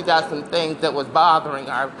done emptied out some things that was bothering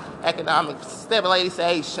our economic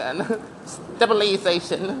stabilization.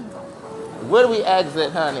 Stabilization. Where do we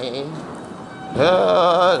exit, honey?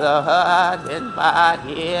 Oh, Lord, and by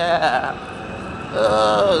here.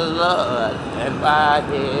 Oh, Lord, and by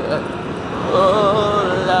here. Oh,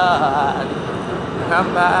 Lord,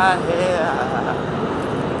 come by here.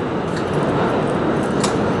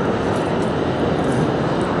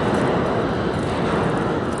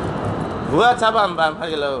 What's up, bam,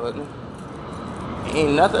 hello?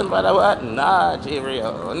 Ain't nothing but a what?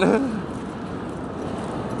 Nigerian.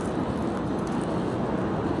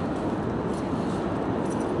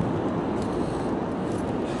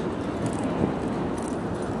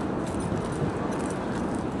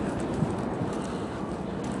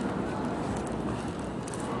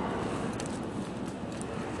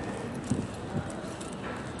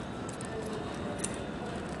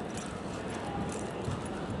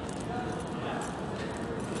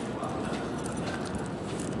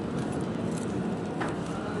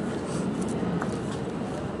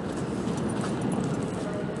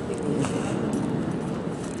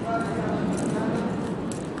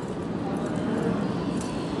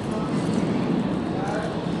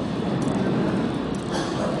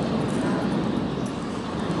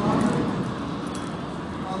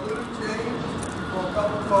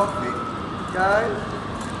 Coffee, guys.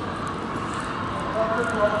 Cup of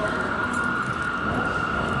coffee.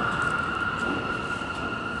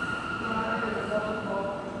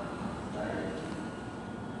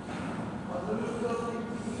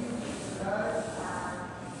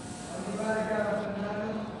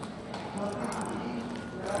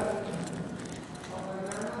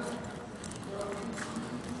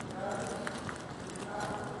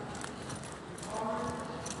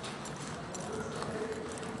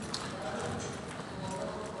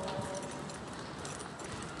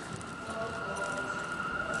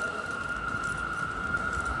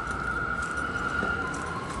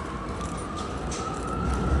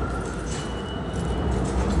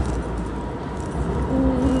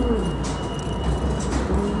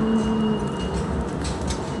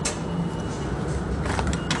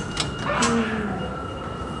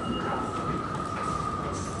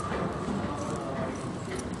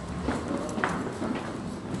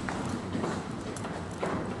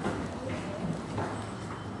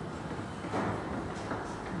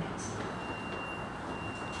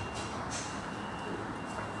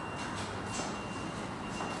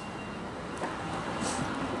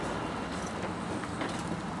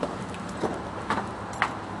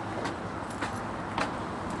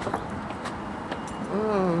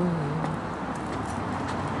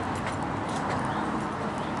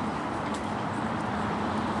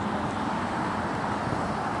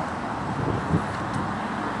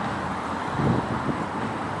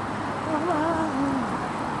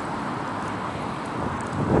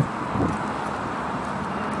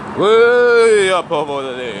 Way up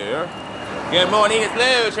over there. Good morning, it's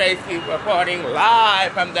Lou Tracy reporting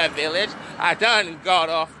live from the village. I done got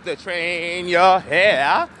off the train, your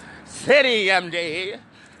hair. City MD.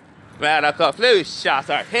 Medical flu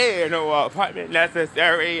shots are here, no appointment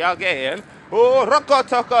necessary again. Oh, rocka,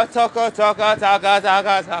 taka, taka, taka, taka,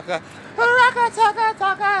 taka, taka.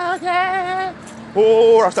 yeah.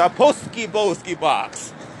 Oh, that's a Posky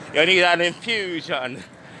box. You need an infusion.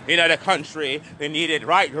 In the country, they needed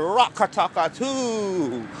right rock-a-taka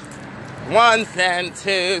too. 1 and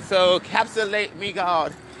 2, so encapsulate me,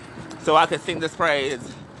 God, so I can sing this praise.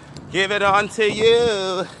 Give it unto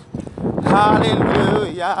you.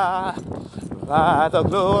 Hallelujah. By the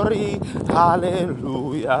glory.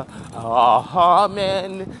 Hallelujah.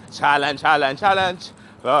 Amen. Challenge.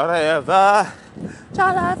 Forever.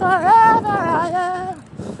 Challenge forever I am.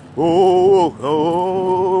 Oh,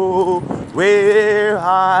 where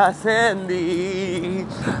I send thee.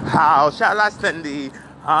 How shall I send thee?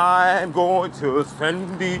 I'm going to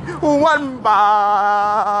send thee one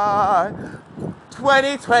by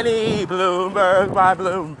 2020 Bloomberg by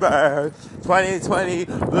Bloomberg. 2020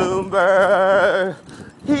 Bloomberg.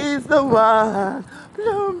 He's the one.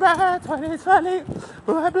 Bloomberg 2020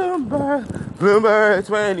 by Bloomberg. Bloomberg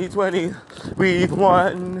 2020. We've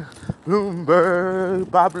won. Bloomberg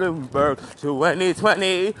by Bloomberg.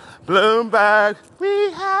 2020 Bloomberg.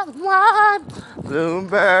 We have won.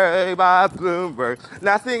 Bloomberg by Bloomberg.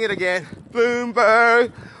 Now sing it again.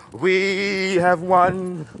 Bloomberg. We have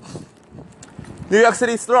won. New York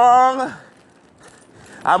City strong.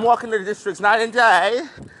 I'm walking the districts night and day,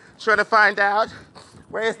 trying to find out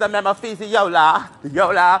where's the Memphis-Yola, the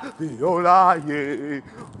Yola, yeah.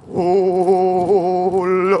 Oh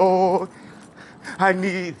Lord, I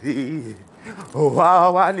need thee. Oh,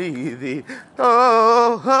 how I need thee.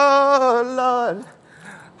 Oh Lord,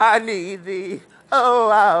 I need thee. Oh,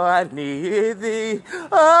 how I need thee.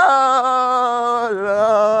 Oh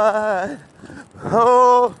Lord.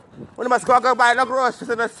 Oh. When I must go buy no groceries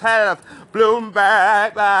in myself.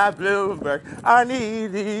 Bloomberg by Bloomberg. I need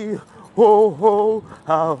thee. Oh,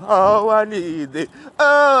 how I need thee.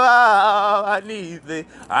 Oh, how I need thee.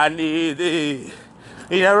 I need thee.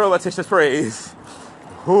 In a repetitious phrase.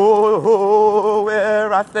 Oh,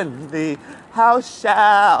 where I send thee. How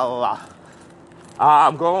shall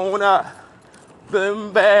I'm gonna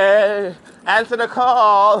Bloomberg answer the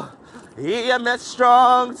call. EMS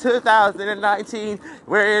Strong 2019.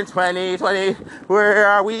 We're in 2020. Where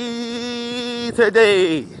are we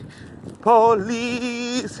today?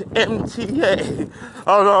 Police, MTA,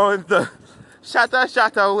 along the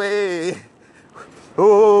shatta way.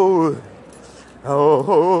 Oh,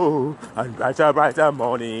 and brighter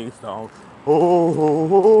morning song.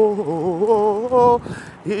 Oh,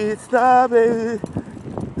 it's the baby.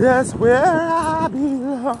 That's where I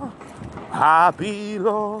belong. I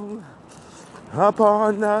belong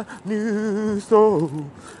upon the new soul.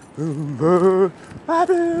 Bloomberg,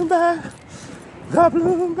 Bloomberg,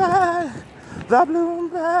 the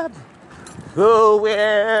Bloomberg. So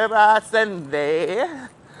where I send thee,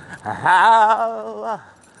 how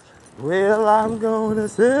well I'm gonna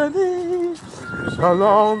send thee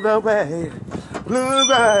along the way.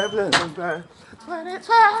 Bloomberg,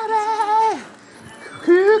 2020,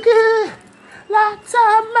 cookie, lots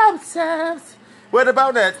of mountains. Where the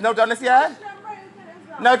donuts? No donuts yet?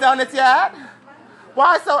 No donuts yet?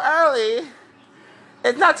 Why so early?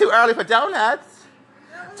 It's not too early for donuts.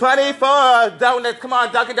 24 donuts. Come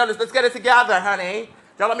on, Dunkin' Donuts. Let's get it together, honey.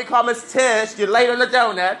 Don't let me call Miss Tish. You're late on the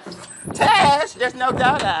donuts. Tish, there's no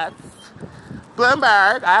donuts.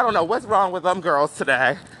 Bloomberg, I don't know what's wrong with them girls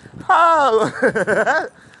today. Oh.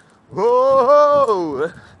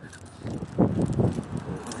 Whoa.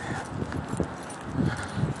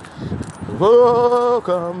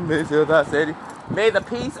 Welcome into the city. May the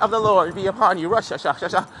peace of the Lord be upon you. Russia.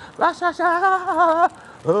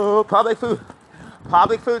 Oh, public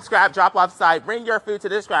food scrap drop-off site. Bring your food to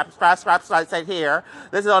this scrap site here.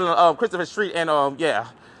 This is on Christopher Street and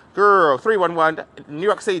girl 311 New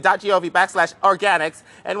York City.gov/organics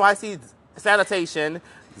NYC sanitation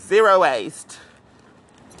 0 waste.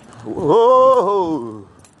 Whoa.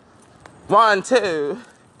 1, 2,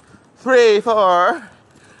 3, 4.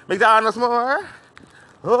 McDonald's more.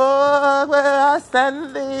 Oh, where I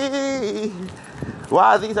send thee.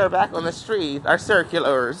 While these are back on the street, our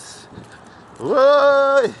circulars.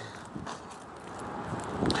 Whoa.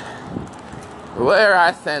 Where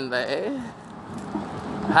I send thee.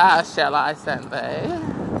 How shall I send thee?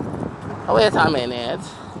 Wait a minute.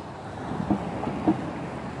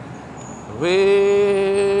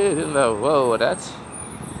 With the water.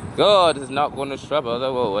 God is not going to trouble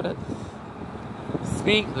the water.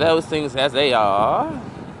 Speak those things as they are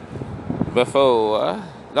before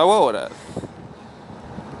the water.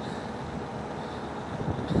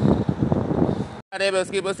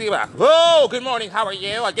 Oh, good morning. How are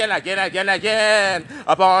you? Again.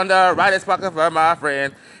 Upon the writer's pocket for my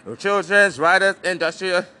friend. Children's Writers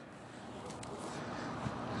Industrial.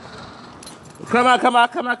 Come on, come on,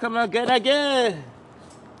 come on, come on, again.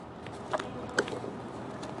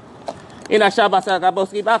 In a Shabasa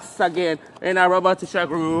Gaboski box again. In a robotisha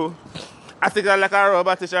groove. I think I like a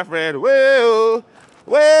robotisha friend. Well,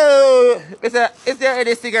 is there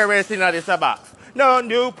any cigarettes in this box? No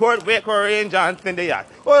Newport, Wicker, and Johnson, the yacht.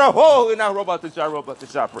 Oh, the hole in a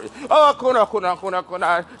robotisha friend. Oh, kuna,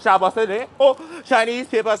 Shabasa day. Oh, Chinese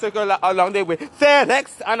paper circle along the way.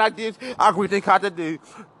 FedEx and I give a greeting card today.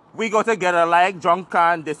 We go together like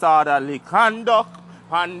drunken, disorderly conduct.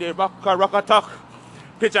 On the rocker talk.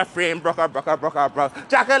 Picture frame, broker.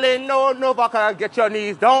 Jacqueline, no, broker, get your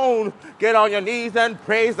knees down. Get on your knees and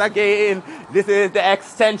praise again. This is the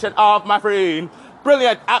extension of my brain.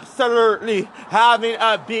 Brilliant, absolutely. Having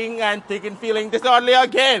a being and thinking, feeling disorderly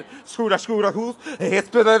again. Screw the who's, it's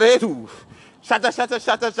the two.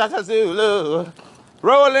 Shatta, Zulu.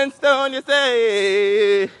 Rolling Stone, you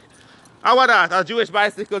say. How about that? A Jewish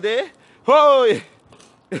bicycle day? Oh,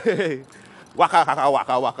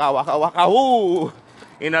 waka, woo.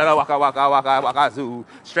 In a waka zoo.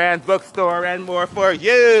 Strand's bookstore and more for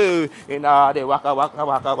you. In a the waka,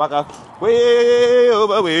 way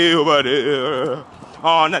over there.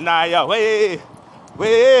 On the Naya way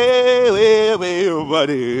over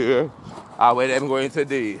there. Where them going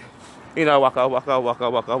today? In a waka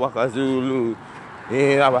Zulu.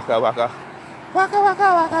 In a waka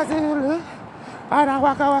Zulu. And a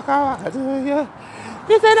waka Zulu.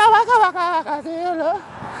 You said a waka Zulu.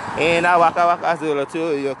 In a waka Zulu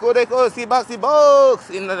too. You could go see boxy box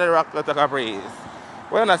in the rock to take a praise.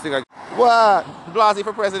 We're not singing. What? Blasey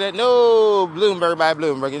for president? No. Bloomberg by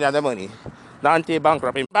Bloomberg. You have the money. Dante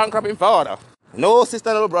bankrupting father. No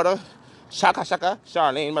sister, no brother. Shaka,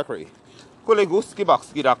 Charlene McCray. Could go ski box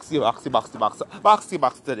today. Boxy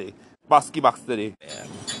box today.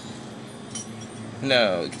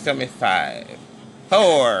 No, tell me 5.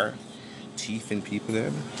 4. Chief and people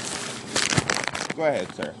there. Go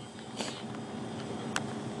ahead, sir.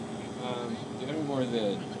 Do you have any more of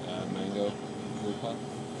the mango fruit puff?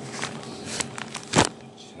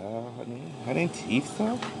 Honey teeth,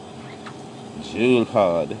 sir? Jewel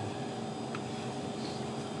pod.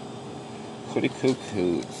 Cookie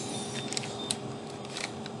cuckoos.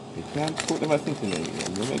 You can't put them, I think, in there.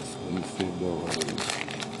 They're expensive, though.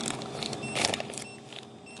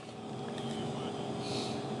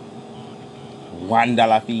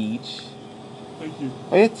 $1 for each. Thank you.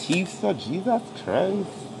 Oh, your teeth, sir? Jesus Christ.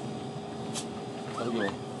 Okay.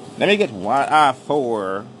 Let me get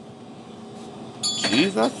 4.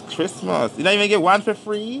 Jesus Christmas. You don't even get 1 for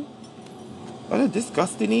free? What a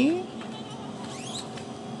disgusting.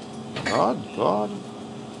 God.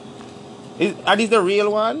 Are these the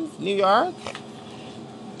real ones? New York?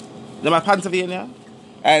 Them are Pennsylvania?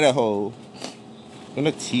 Idaho. When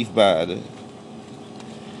the teeth bad.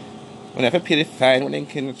 When I have to pay the fine when they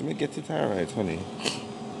can let me get it alright, honey.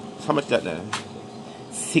 How much that now?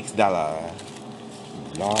 $6.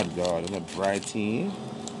 Lord God, and a bright tea.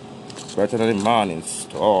 Brighter than the morning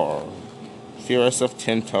star. Fierce of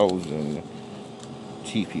 10,000.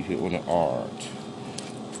 TP on the art.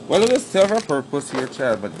 Well, it will serve a purpose here,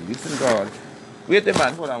 child, but listen, God. Wait a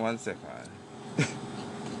man, hold on 1 second.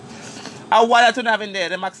 What are you having there,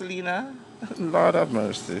 the Maxilina? Lord have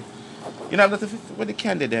mercy. You know, with the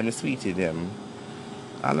candy them, the sweetie them.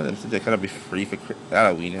 All of them said they're gonna be free for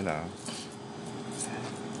Halloween, you know.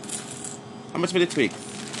 How much for the Twix?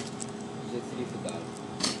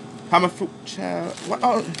 How much fruit, child? What?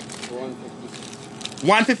 Oh. For 150.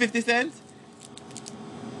 1 for 50 cents?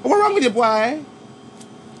 What's wrong with you, boy? I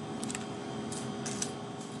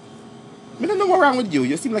don't know what's wrong with you.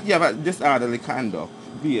 You seem like you have a disorderly conduct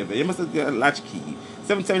behavior. You must have got a latchkey.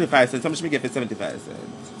 75 cents. How much we get for 75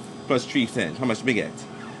 cents? Plus 3 cents. How much we get?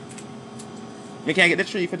 We can't get the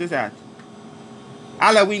 3 for this hat.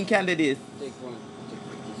 Halloween candy this. Take 1. Take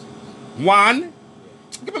 50 cents. 1?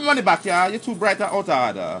 Give me money back, yeah. You're too bright and out of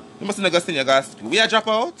order. You mustn't have got senior girl school. We are drop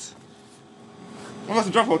out? I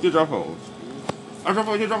must drop out, you drop out. I drop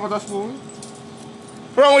out, you drop out of school?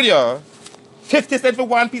 What's wrong with you? 50 cents for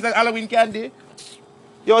 1 piece of Halloween candy?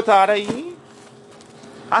 You're tired of you?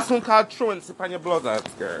 I soon called truancy upon your blouse and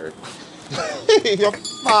skirt. You're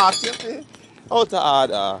fat, you see? Out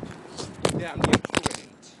of order. Damn, you're truant.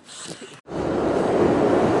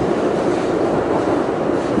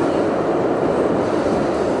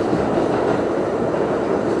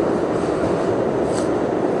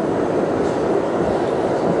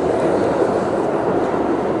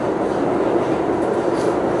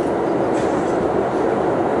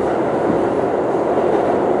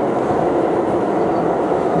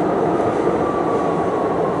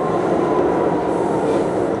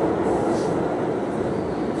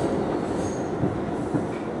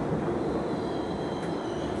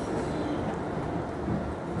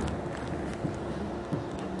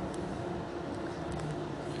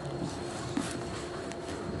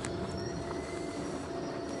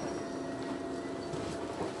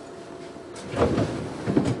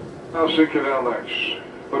 I'll seek you down next.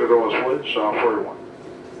 Put it doors, please. South 41.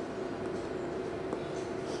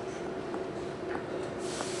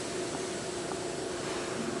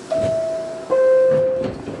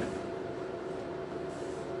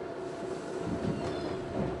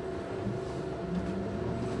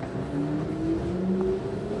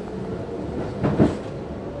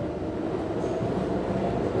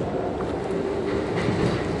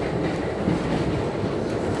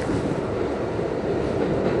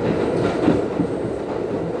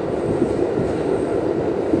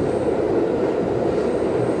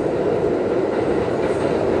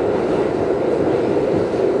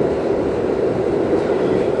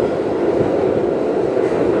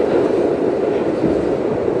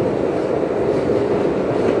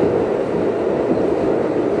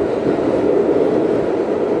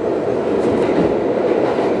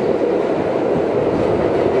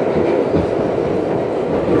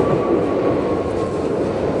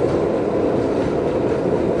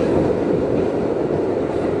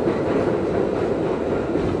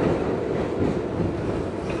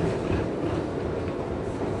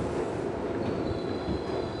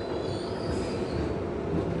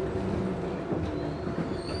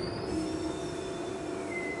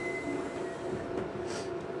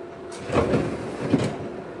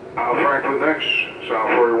 Franklin next, South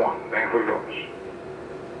 41, Dankley Village.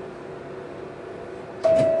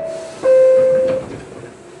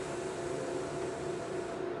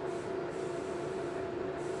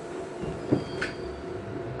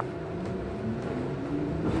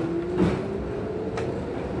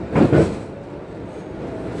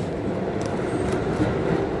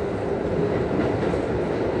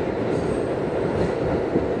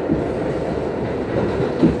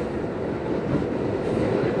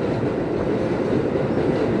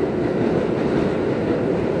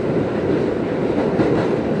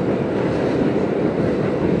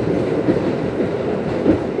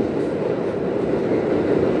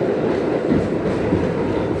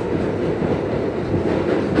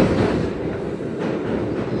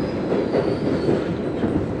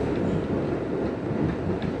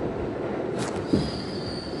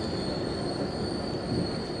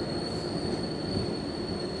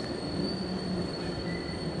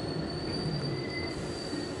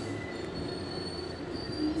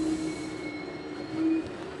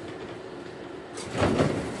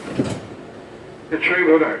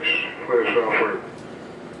 Retriever next, clear South 41.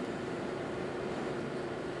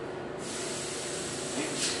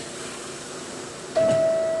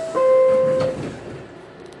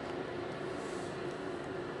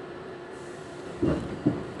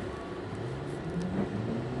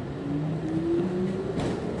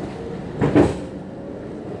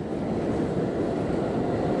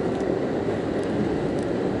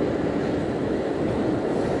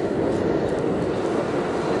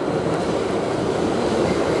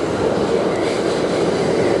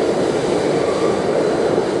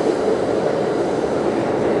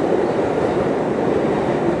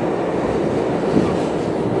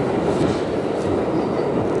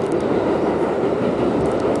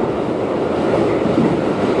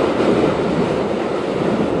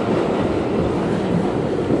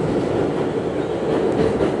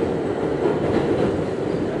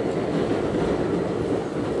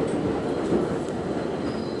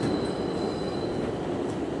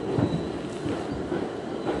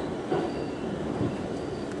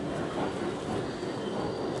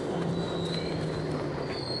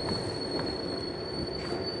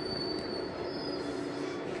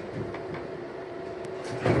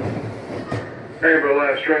 Amber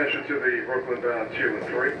last transfer to the Brooklyn bound 2 and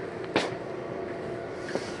 3.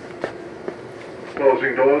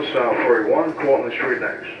 Closing doors, South 41, Cortlandt Street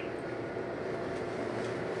next.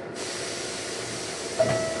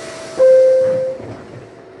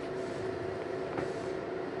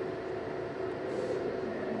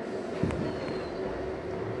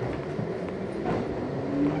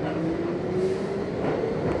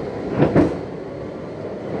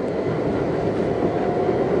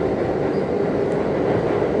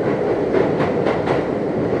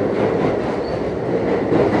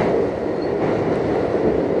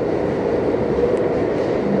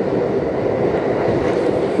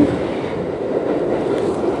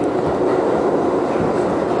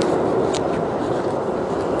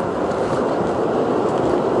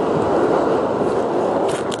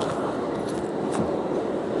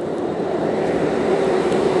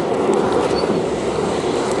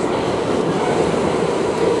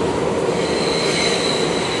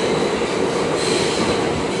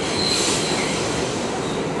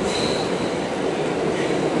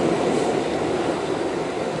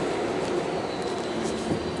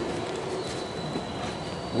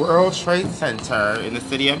 World Trade Center in the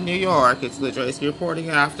city of New York. It's LaJoyce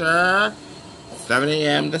reporting after 7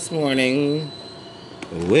 a.m. this morning.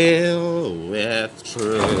 Will with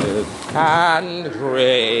truth and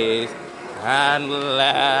grace and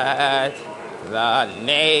let the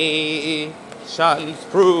nations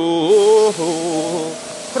prove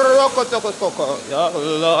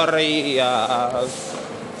glorious.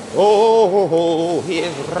 Oh,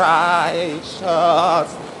 his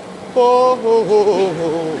righteous.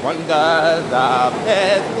 Oh, wonders of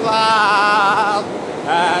his love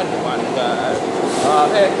and wonders of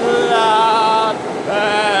his love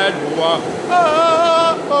and wonders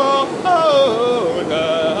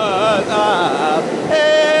of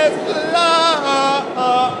his love.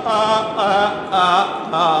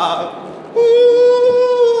 Ooh,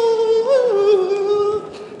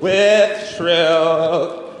 with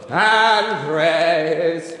truth and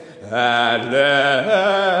grace, and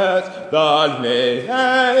let the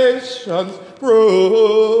nations prove.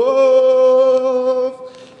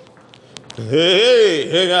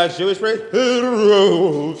 Hey, that Jewish praise,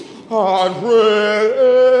 rose on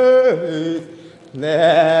praise.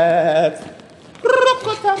 Let's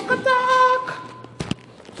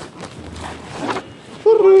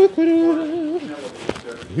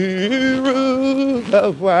He rules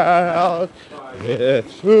the world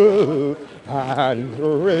with truth and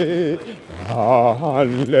grace,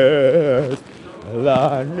 unless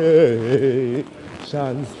the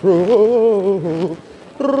nations prove.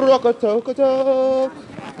 Rock-a-toke-a-toke,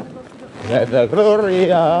 let the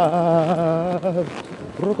glory of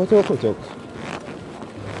rock-a-toke-a-toke.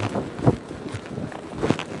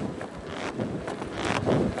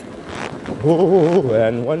 Oh,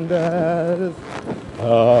 and wonders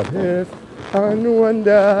of his and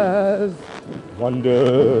wonders,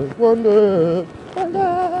 wonders, wonders,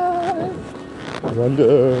 wonders,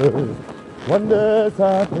 wonders, wonders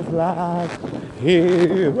of his life.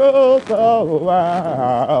 He rules the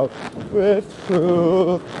world with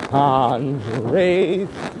truth and grace,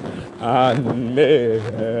 and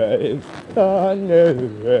makes the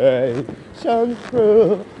nations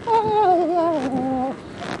true.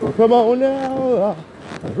 Come on now,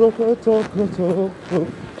 rock-a-toke-a-toke,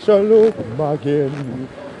 shalom again.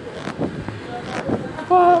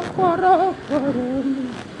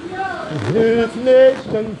 His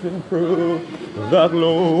nations improve the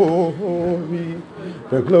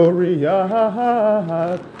glory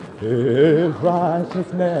of his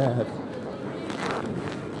righteousness,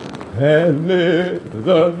 and live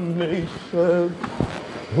the nations.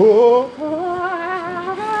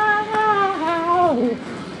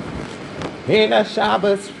 In a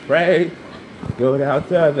Shabbos pray, go down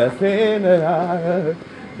to the synagogue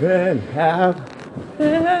and have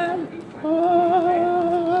him,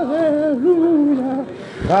 hallelujah,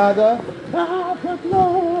 Father of the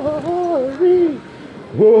glory,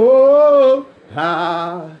 oh,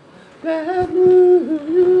 hallelujah,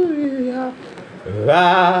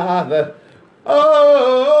 Father, oh,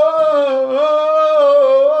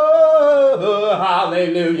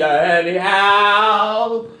 hallelujah,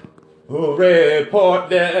 anyhow. Report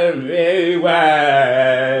them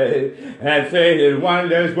anyway and say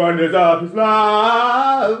wonders, wonders of his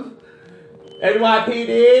love.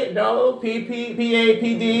 NYPD, no,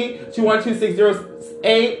 PAPD,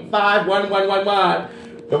 212-608-51111.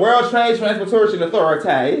 The World Trade Transportation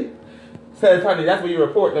Authority says, honey, that's where you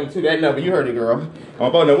report them to, that number. You heard it, girl.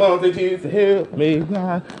 I'm on the ones that used to help me,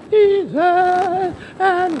 God, Jesus,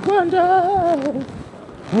 and wonder.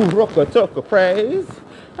 Rock-a-took-a praise.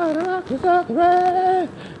 And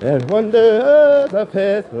wonders of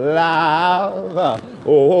his love.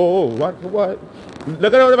 Oh, what?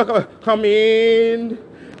 Look at them come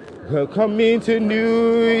into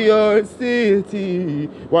New York City,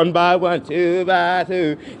 one by one, two by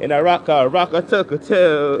two, in a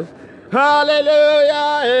rock-a-took-a-two.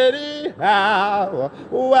 Hallelujah, anyhow,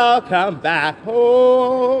 welcome back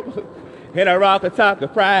home. In a rock-a-took-a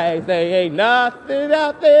praise, there ain't nothing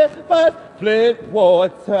out there but Flint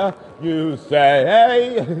water, you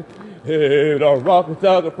say. In a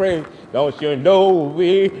rock-a-took-a praise, don't you know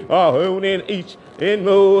we are owning each in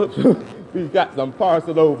moves. We got some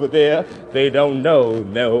parcel over there, they don't know,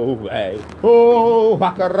 no way. Oh,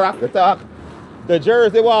 rock-a-took, the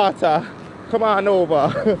Jersey water, come on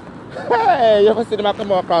over. Hey, you ever see them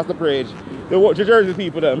come across the bridge? The Jersey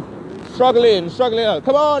people, them. Struggling.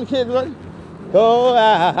 Come on, kids. Oh,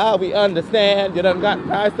 how we understand you done got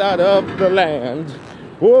priced out of the land.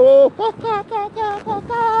 Whoa.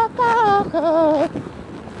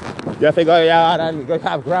 You have to go out and go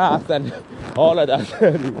have grass and all of that.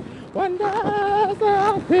 Wonders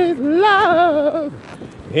of his love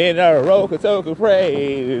in a Rokotoka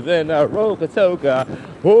praise, in a Rokotoka.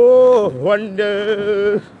 Oh,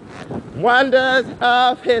 wonders, wonders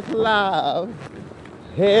of his love,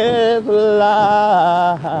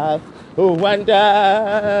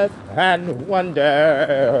 wonders and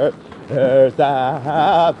wonders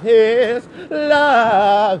of his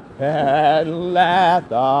love, and let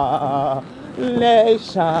the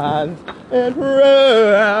nations and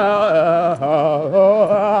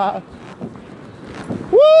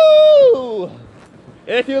woo!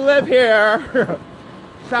 If you live here,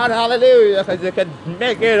 shout hallelujah, because you can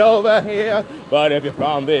make it over here. But if you're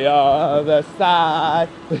from the other side,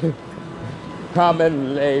 come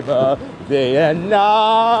and labor day and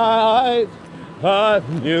night.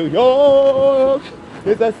 New York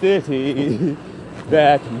is a city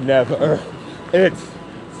that never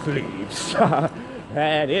sleeps.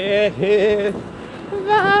 And it is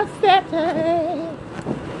the city.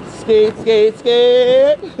 Skate, skate,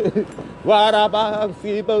 skate. What about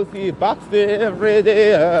see box every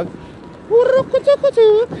day?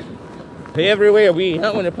 Everywhere we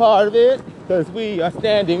own a part of it, because we are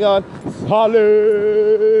standing on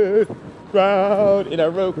solid ground in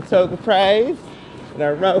a Rokotoka praise. In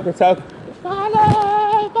a Rokotoka.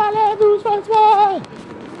 Follow, who's first one?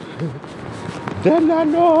 Then I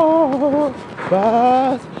know,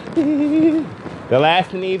 but the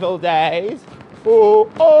last and evil days. Oh,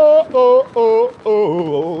 oh, oh, oh,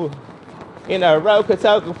 oh. In a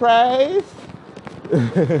Rokotoka praise.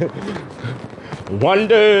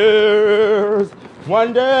 Wonders,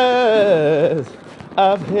 wonders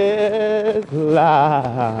of his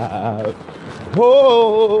love.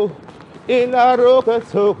 Oh, in a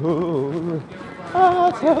Rokotoka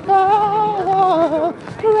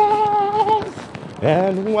praise.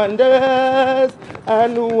 And wonders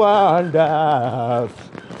of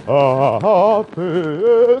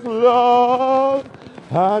his love,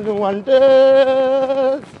 and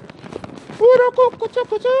wonders.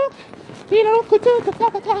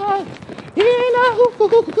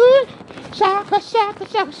 Shaka, shaka,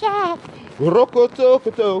 shaka, shaka.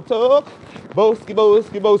 Rokotoka, boski,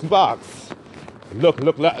 boski, boski box. Look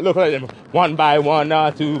at them. One by one,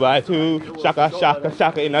 two by two. Shaka, shaka,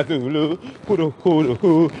 shaka in a Zulu. Kudu, kudu,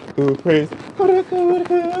 kudu, praise. Kudu, kudu,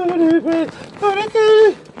 kudu, praise. Kudu,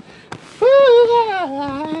 kudu.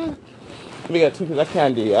 We got 2 pieces of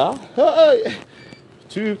candy, y'all.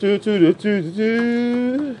 Two.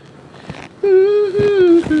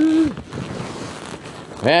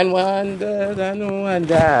 And wonders.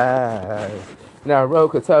 Now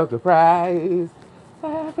Rokotoka prize.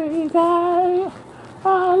 Every day,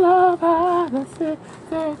 all over the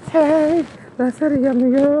city, the city of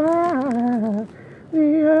New York,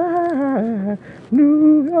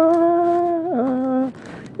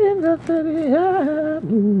 in the city of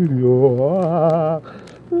New York.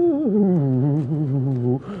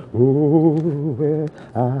 Where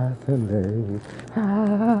I Sunday,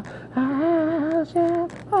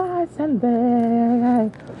 I Sunday,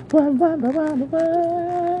 one.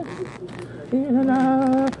 In and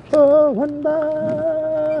out, oh, one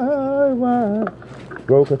by one.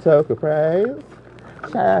 Rokotoka praise.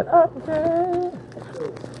 Shout up praise.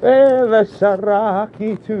 And the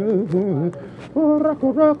Sharaki too.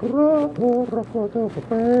 Rokotoka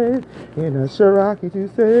praise. In a Sharaki to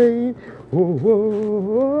say, the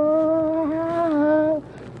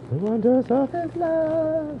wonders of his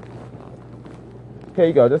love. Here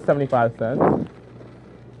you go, just 75 cents.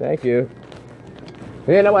 Thank you.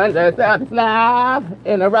 In the wonders of his love,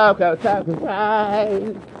 in a Rokotoka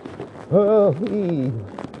praise. Oh, he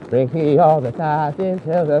brings me all the time into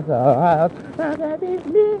the house. That is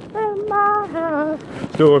me in my house.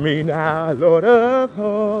 Store me now, Lord of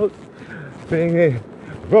hosts. Bring me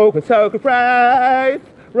Rokotoka praise.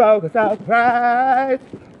 Rokotoka praise.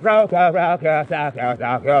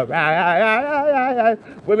 Rokotoka praise.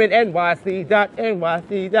 Women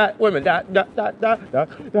NYC.NYC. Women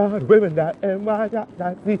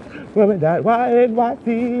women.NYC. Women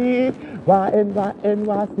NYC.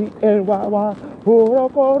 Rokotoka.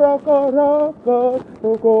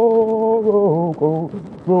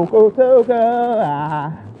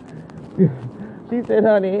 She said,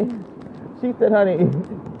 honey,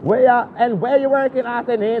 where you working? I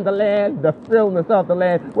said, in the land, the stillness of the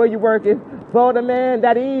land. Where you working? For the man,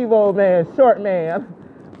 that evil man, short man.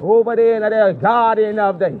 Over there in the garden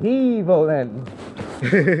of the evil and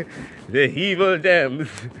the evil gems.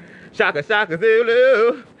 Shaka, shaka,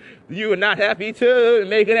 Zulu. You are not happy too,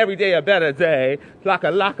 making every day a better day.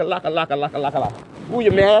 Laka. Ooh, you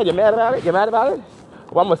mad? You mad about it? You mad about it?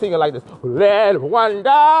 Well, I'm gonna sing it like this. Let wonders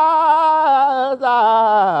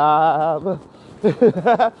of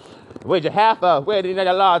Would you have a wedding at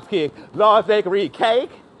a large cake? Large bakery cake?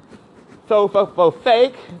 So for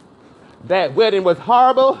fake, that wedding was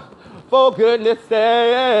horrible. For goodness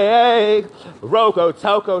sake, Roko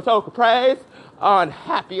Toko praise,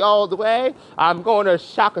 unhappy all the way. I'm gonna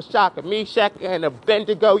shaka Meshach and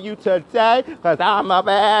Abednego you today, cause I'm a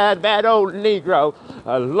bad old Negro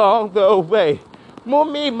along the way.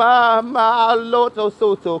 Mumi mama loto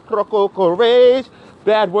soto croco courage.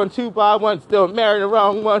 Bad one, 2 by 1, still married the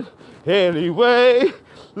wrong one. Anyway,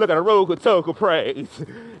 look at a Roko Toko praise.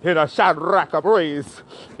 In a shot rack of breeze.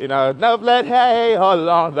 In a doublet hay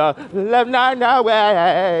along the left night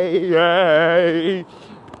way.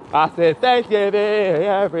 I said Thanksgiving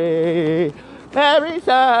every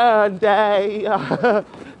Sunday.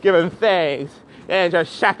 Giving thanks. And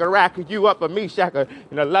just shaka-rack you up a Meshach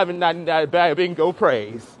in 11.99 bingo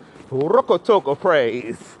praise. Roko-toko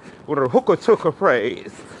praise. With a hooka-toko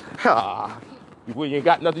praise. Ha. When you ain't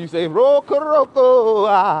got nothing, you say Roko-roko.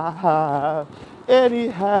 Ah.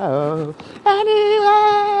 Anyhow,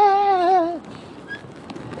 anyway.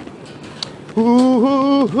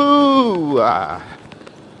 Ooh.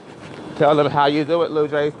 Tell them how you do it, Lou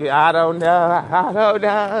Draysky. I don't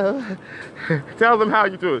know. Tell them how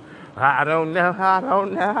you do it. I don't know.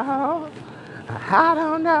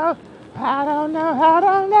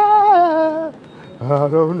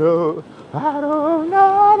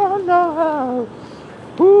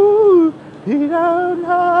 Ooh, you don't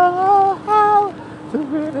know how to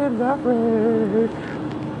really love it.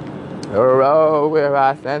 Oh, where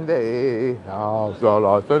I send thee, oh, so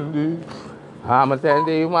I send thee. I'ma send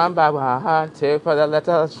thee one by one, take for the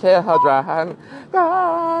little children.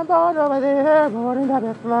 Gone, born over there, born in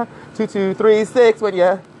the flood. 2, 2, 3, 6. When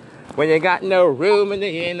you got no room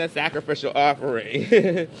in the sacrificial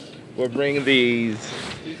offering, we'll bring these.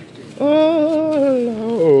 Oh,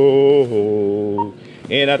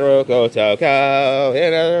 in a Roko Toko,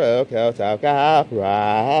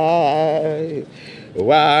 right.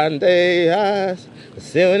 One day,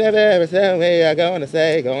 soon very soon, we are gonna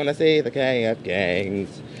see the King of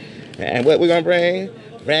Kings. And what we gonna bring?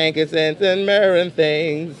 Frankincense and myrrh and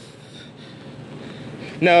things.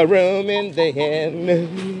 No room in the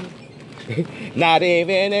inn, not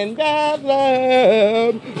even in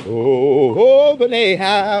Bethlehem. Oh, but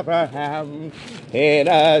Abraham in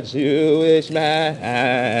a Jewish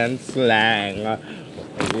man's slang.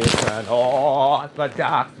 It's an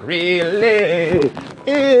Orthodox religion.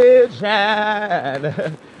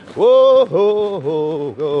 Whoa,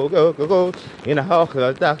 go. In a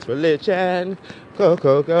Orthodox religion. Go,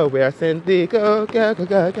 where I send thee. Go, where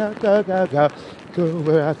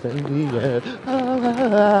I send thee.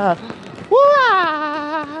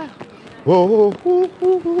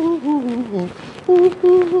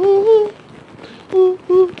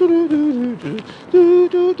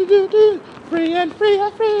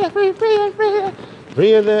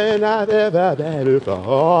 Freer than I've ever been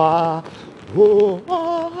before. Go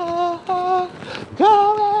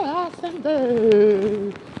where I send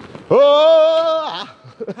thee.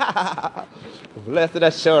 Blessed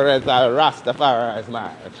assurance, I Rastafari is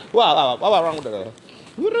mine. What wrong with it?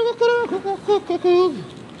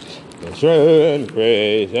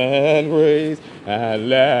 Grace, and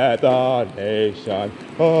let the nation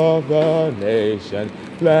of the nation,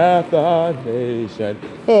 let the nation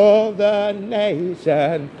of the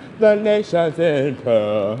nations in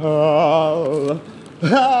pearl,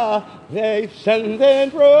 nations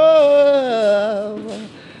in pearl.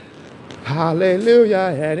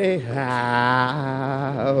 Hallelujah,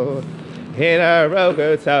 anyhow, in a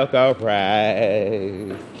Roko Toko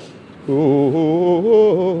praise.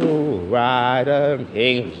 Ooh, right on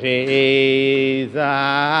King Jesus.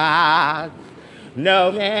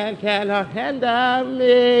 No man cannot hinder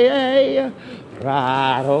me.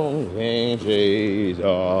 Right on King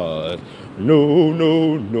Jesus.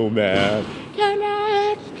 No man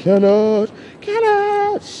cannot,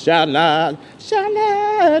 shall not,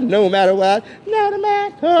 no matter what,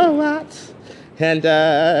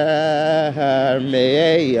 hinder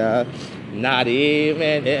me. Not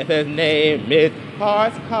even if his name is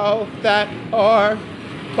Horse, Cold, Fat, or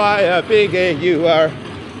Fire Bigger. You are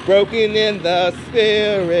broken in the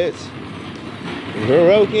spirit,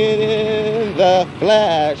 broken in the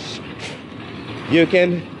flesh. You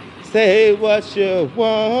can say what you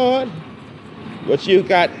want, but you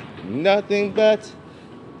got nothing but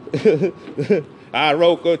I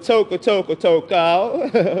Roko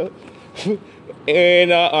Toko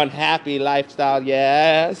in an unhappy lifestyle,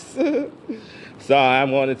 yes. So I'm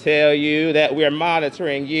going to tell you that we're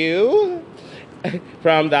monitoring you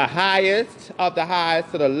from the highest of the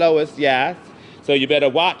highest to the lowest, yes. So you better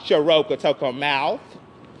watch your Roko Toko mouth.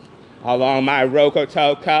 along my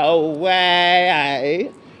Rocotoco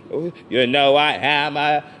way. You know I am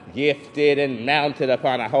a gifted and mounted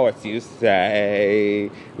upon a horse, you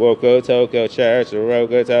say. Rocotoco church,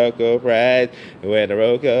 Rocotoco praise, with the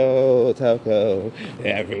Rocotoco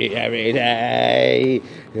every day.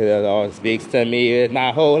 The Lord speaks to me with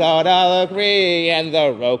my whole heart, I'll agree, and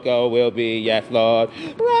the Roco will be yes, Lord.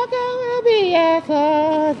 Roco will be yes,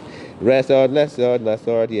 Lord. Rest, Lord,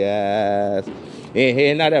 Lord, yes.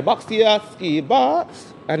 In the box, the ski box,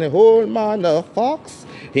 and the whole man a fox.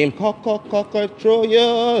 Him cock throw you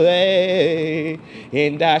away.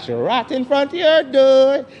 Him dash right in front of your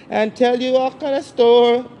door and tell you all kind of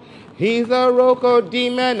story. He's a Roco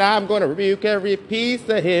demon. I'm gonna rebuke every piece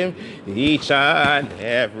of him each and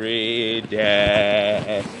every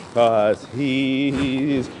day. 'Cause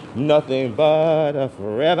he's nothing but a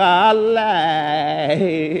forever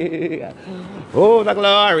light. Oh, the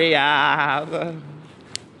glory of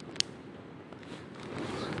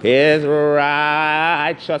his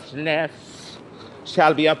righteousness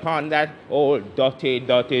shall be upon that old dirty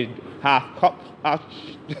half cup.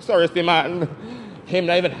 Sorry, man. Him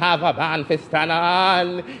not even have a band for stand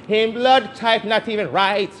on. Him blood type not even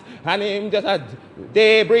right. And him just a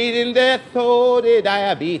day breathing death, so the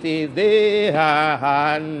diabetes they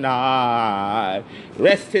not.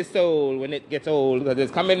 Rest his soul when it gets old, because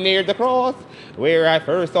it's coming near the cross where I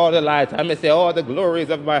first saw the light. I may say all the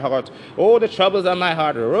glories of my heart, all the troubles of my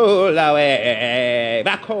heart roll away.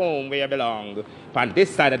 Back home where I belong, on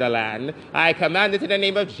this side of the land, I command it in the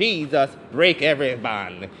name of Jesus, break every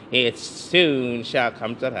bond. It soon shall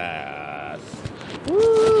come to pass.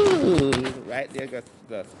 Woo! Right there, Gus.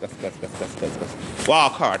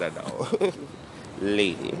 Walk harder now.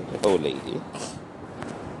 Lady. Oh, lady.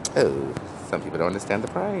 Oh, some people don't understand the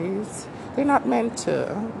praise. They're not meant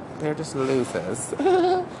to. They're just losers.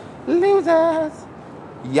 Losers.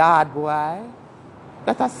 Yard boy.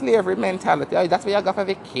 That's a slavery mentality. Oh, that's where you go for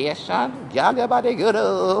vacation. Girl, your body good.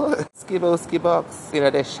 Skibbo, skibbox. You know,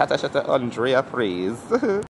 they shatter, Andrea praise.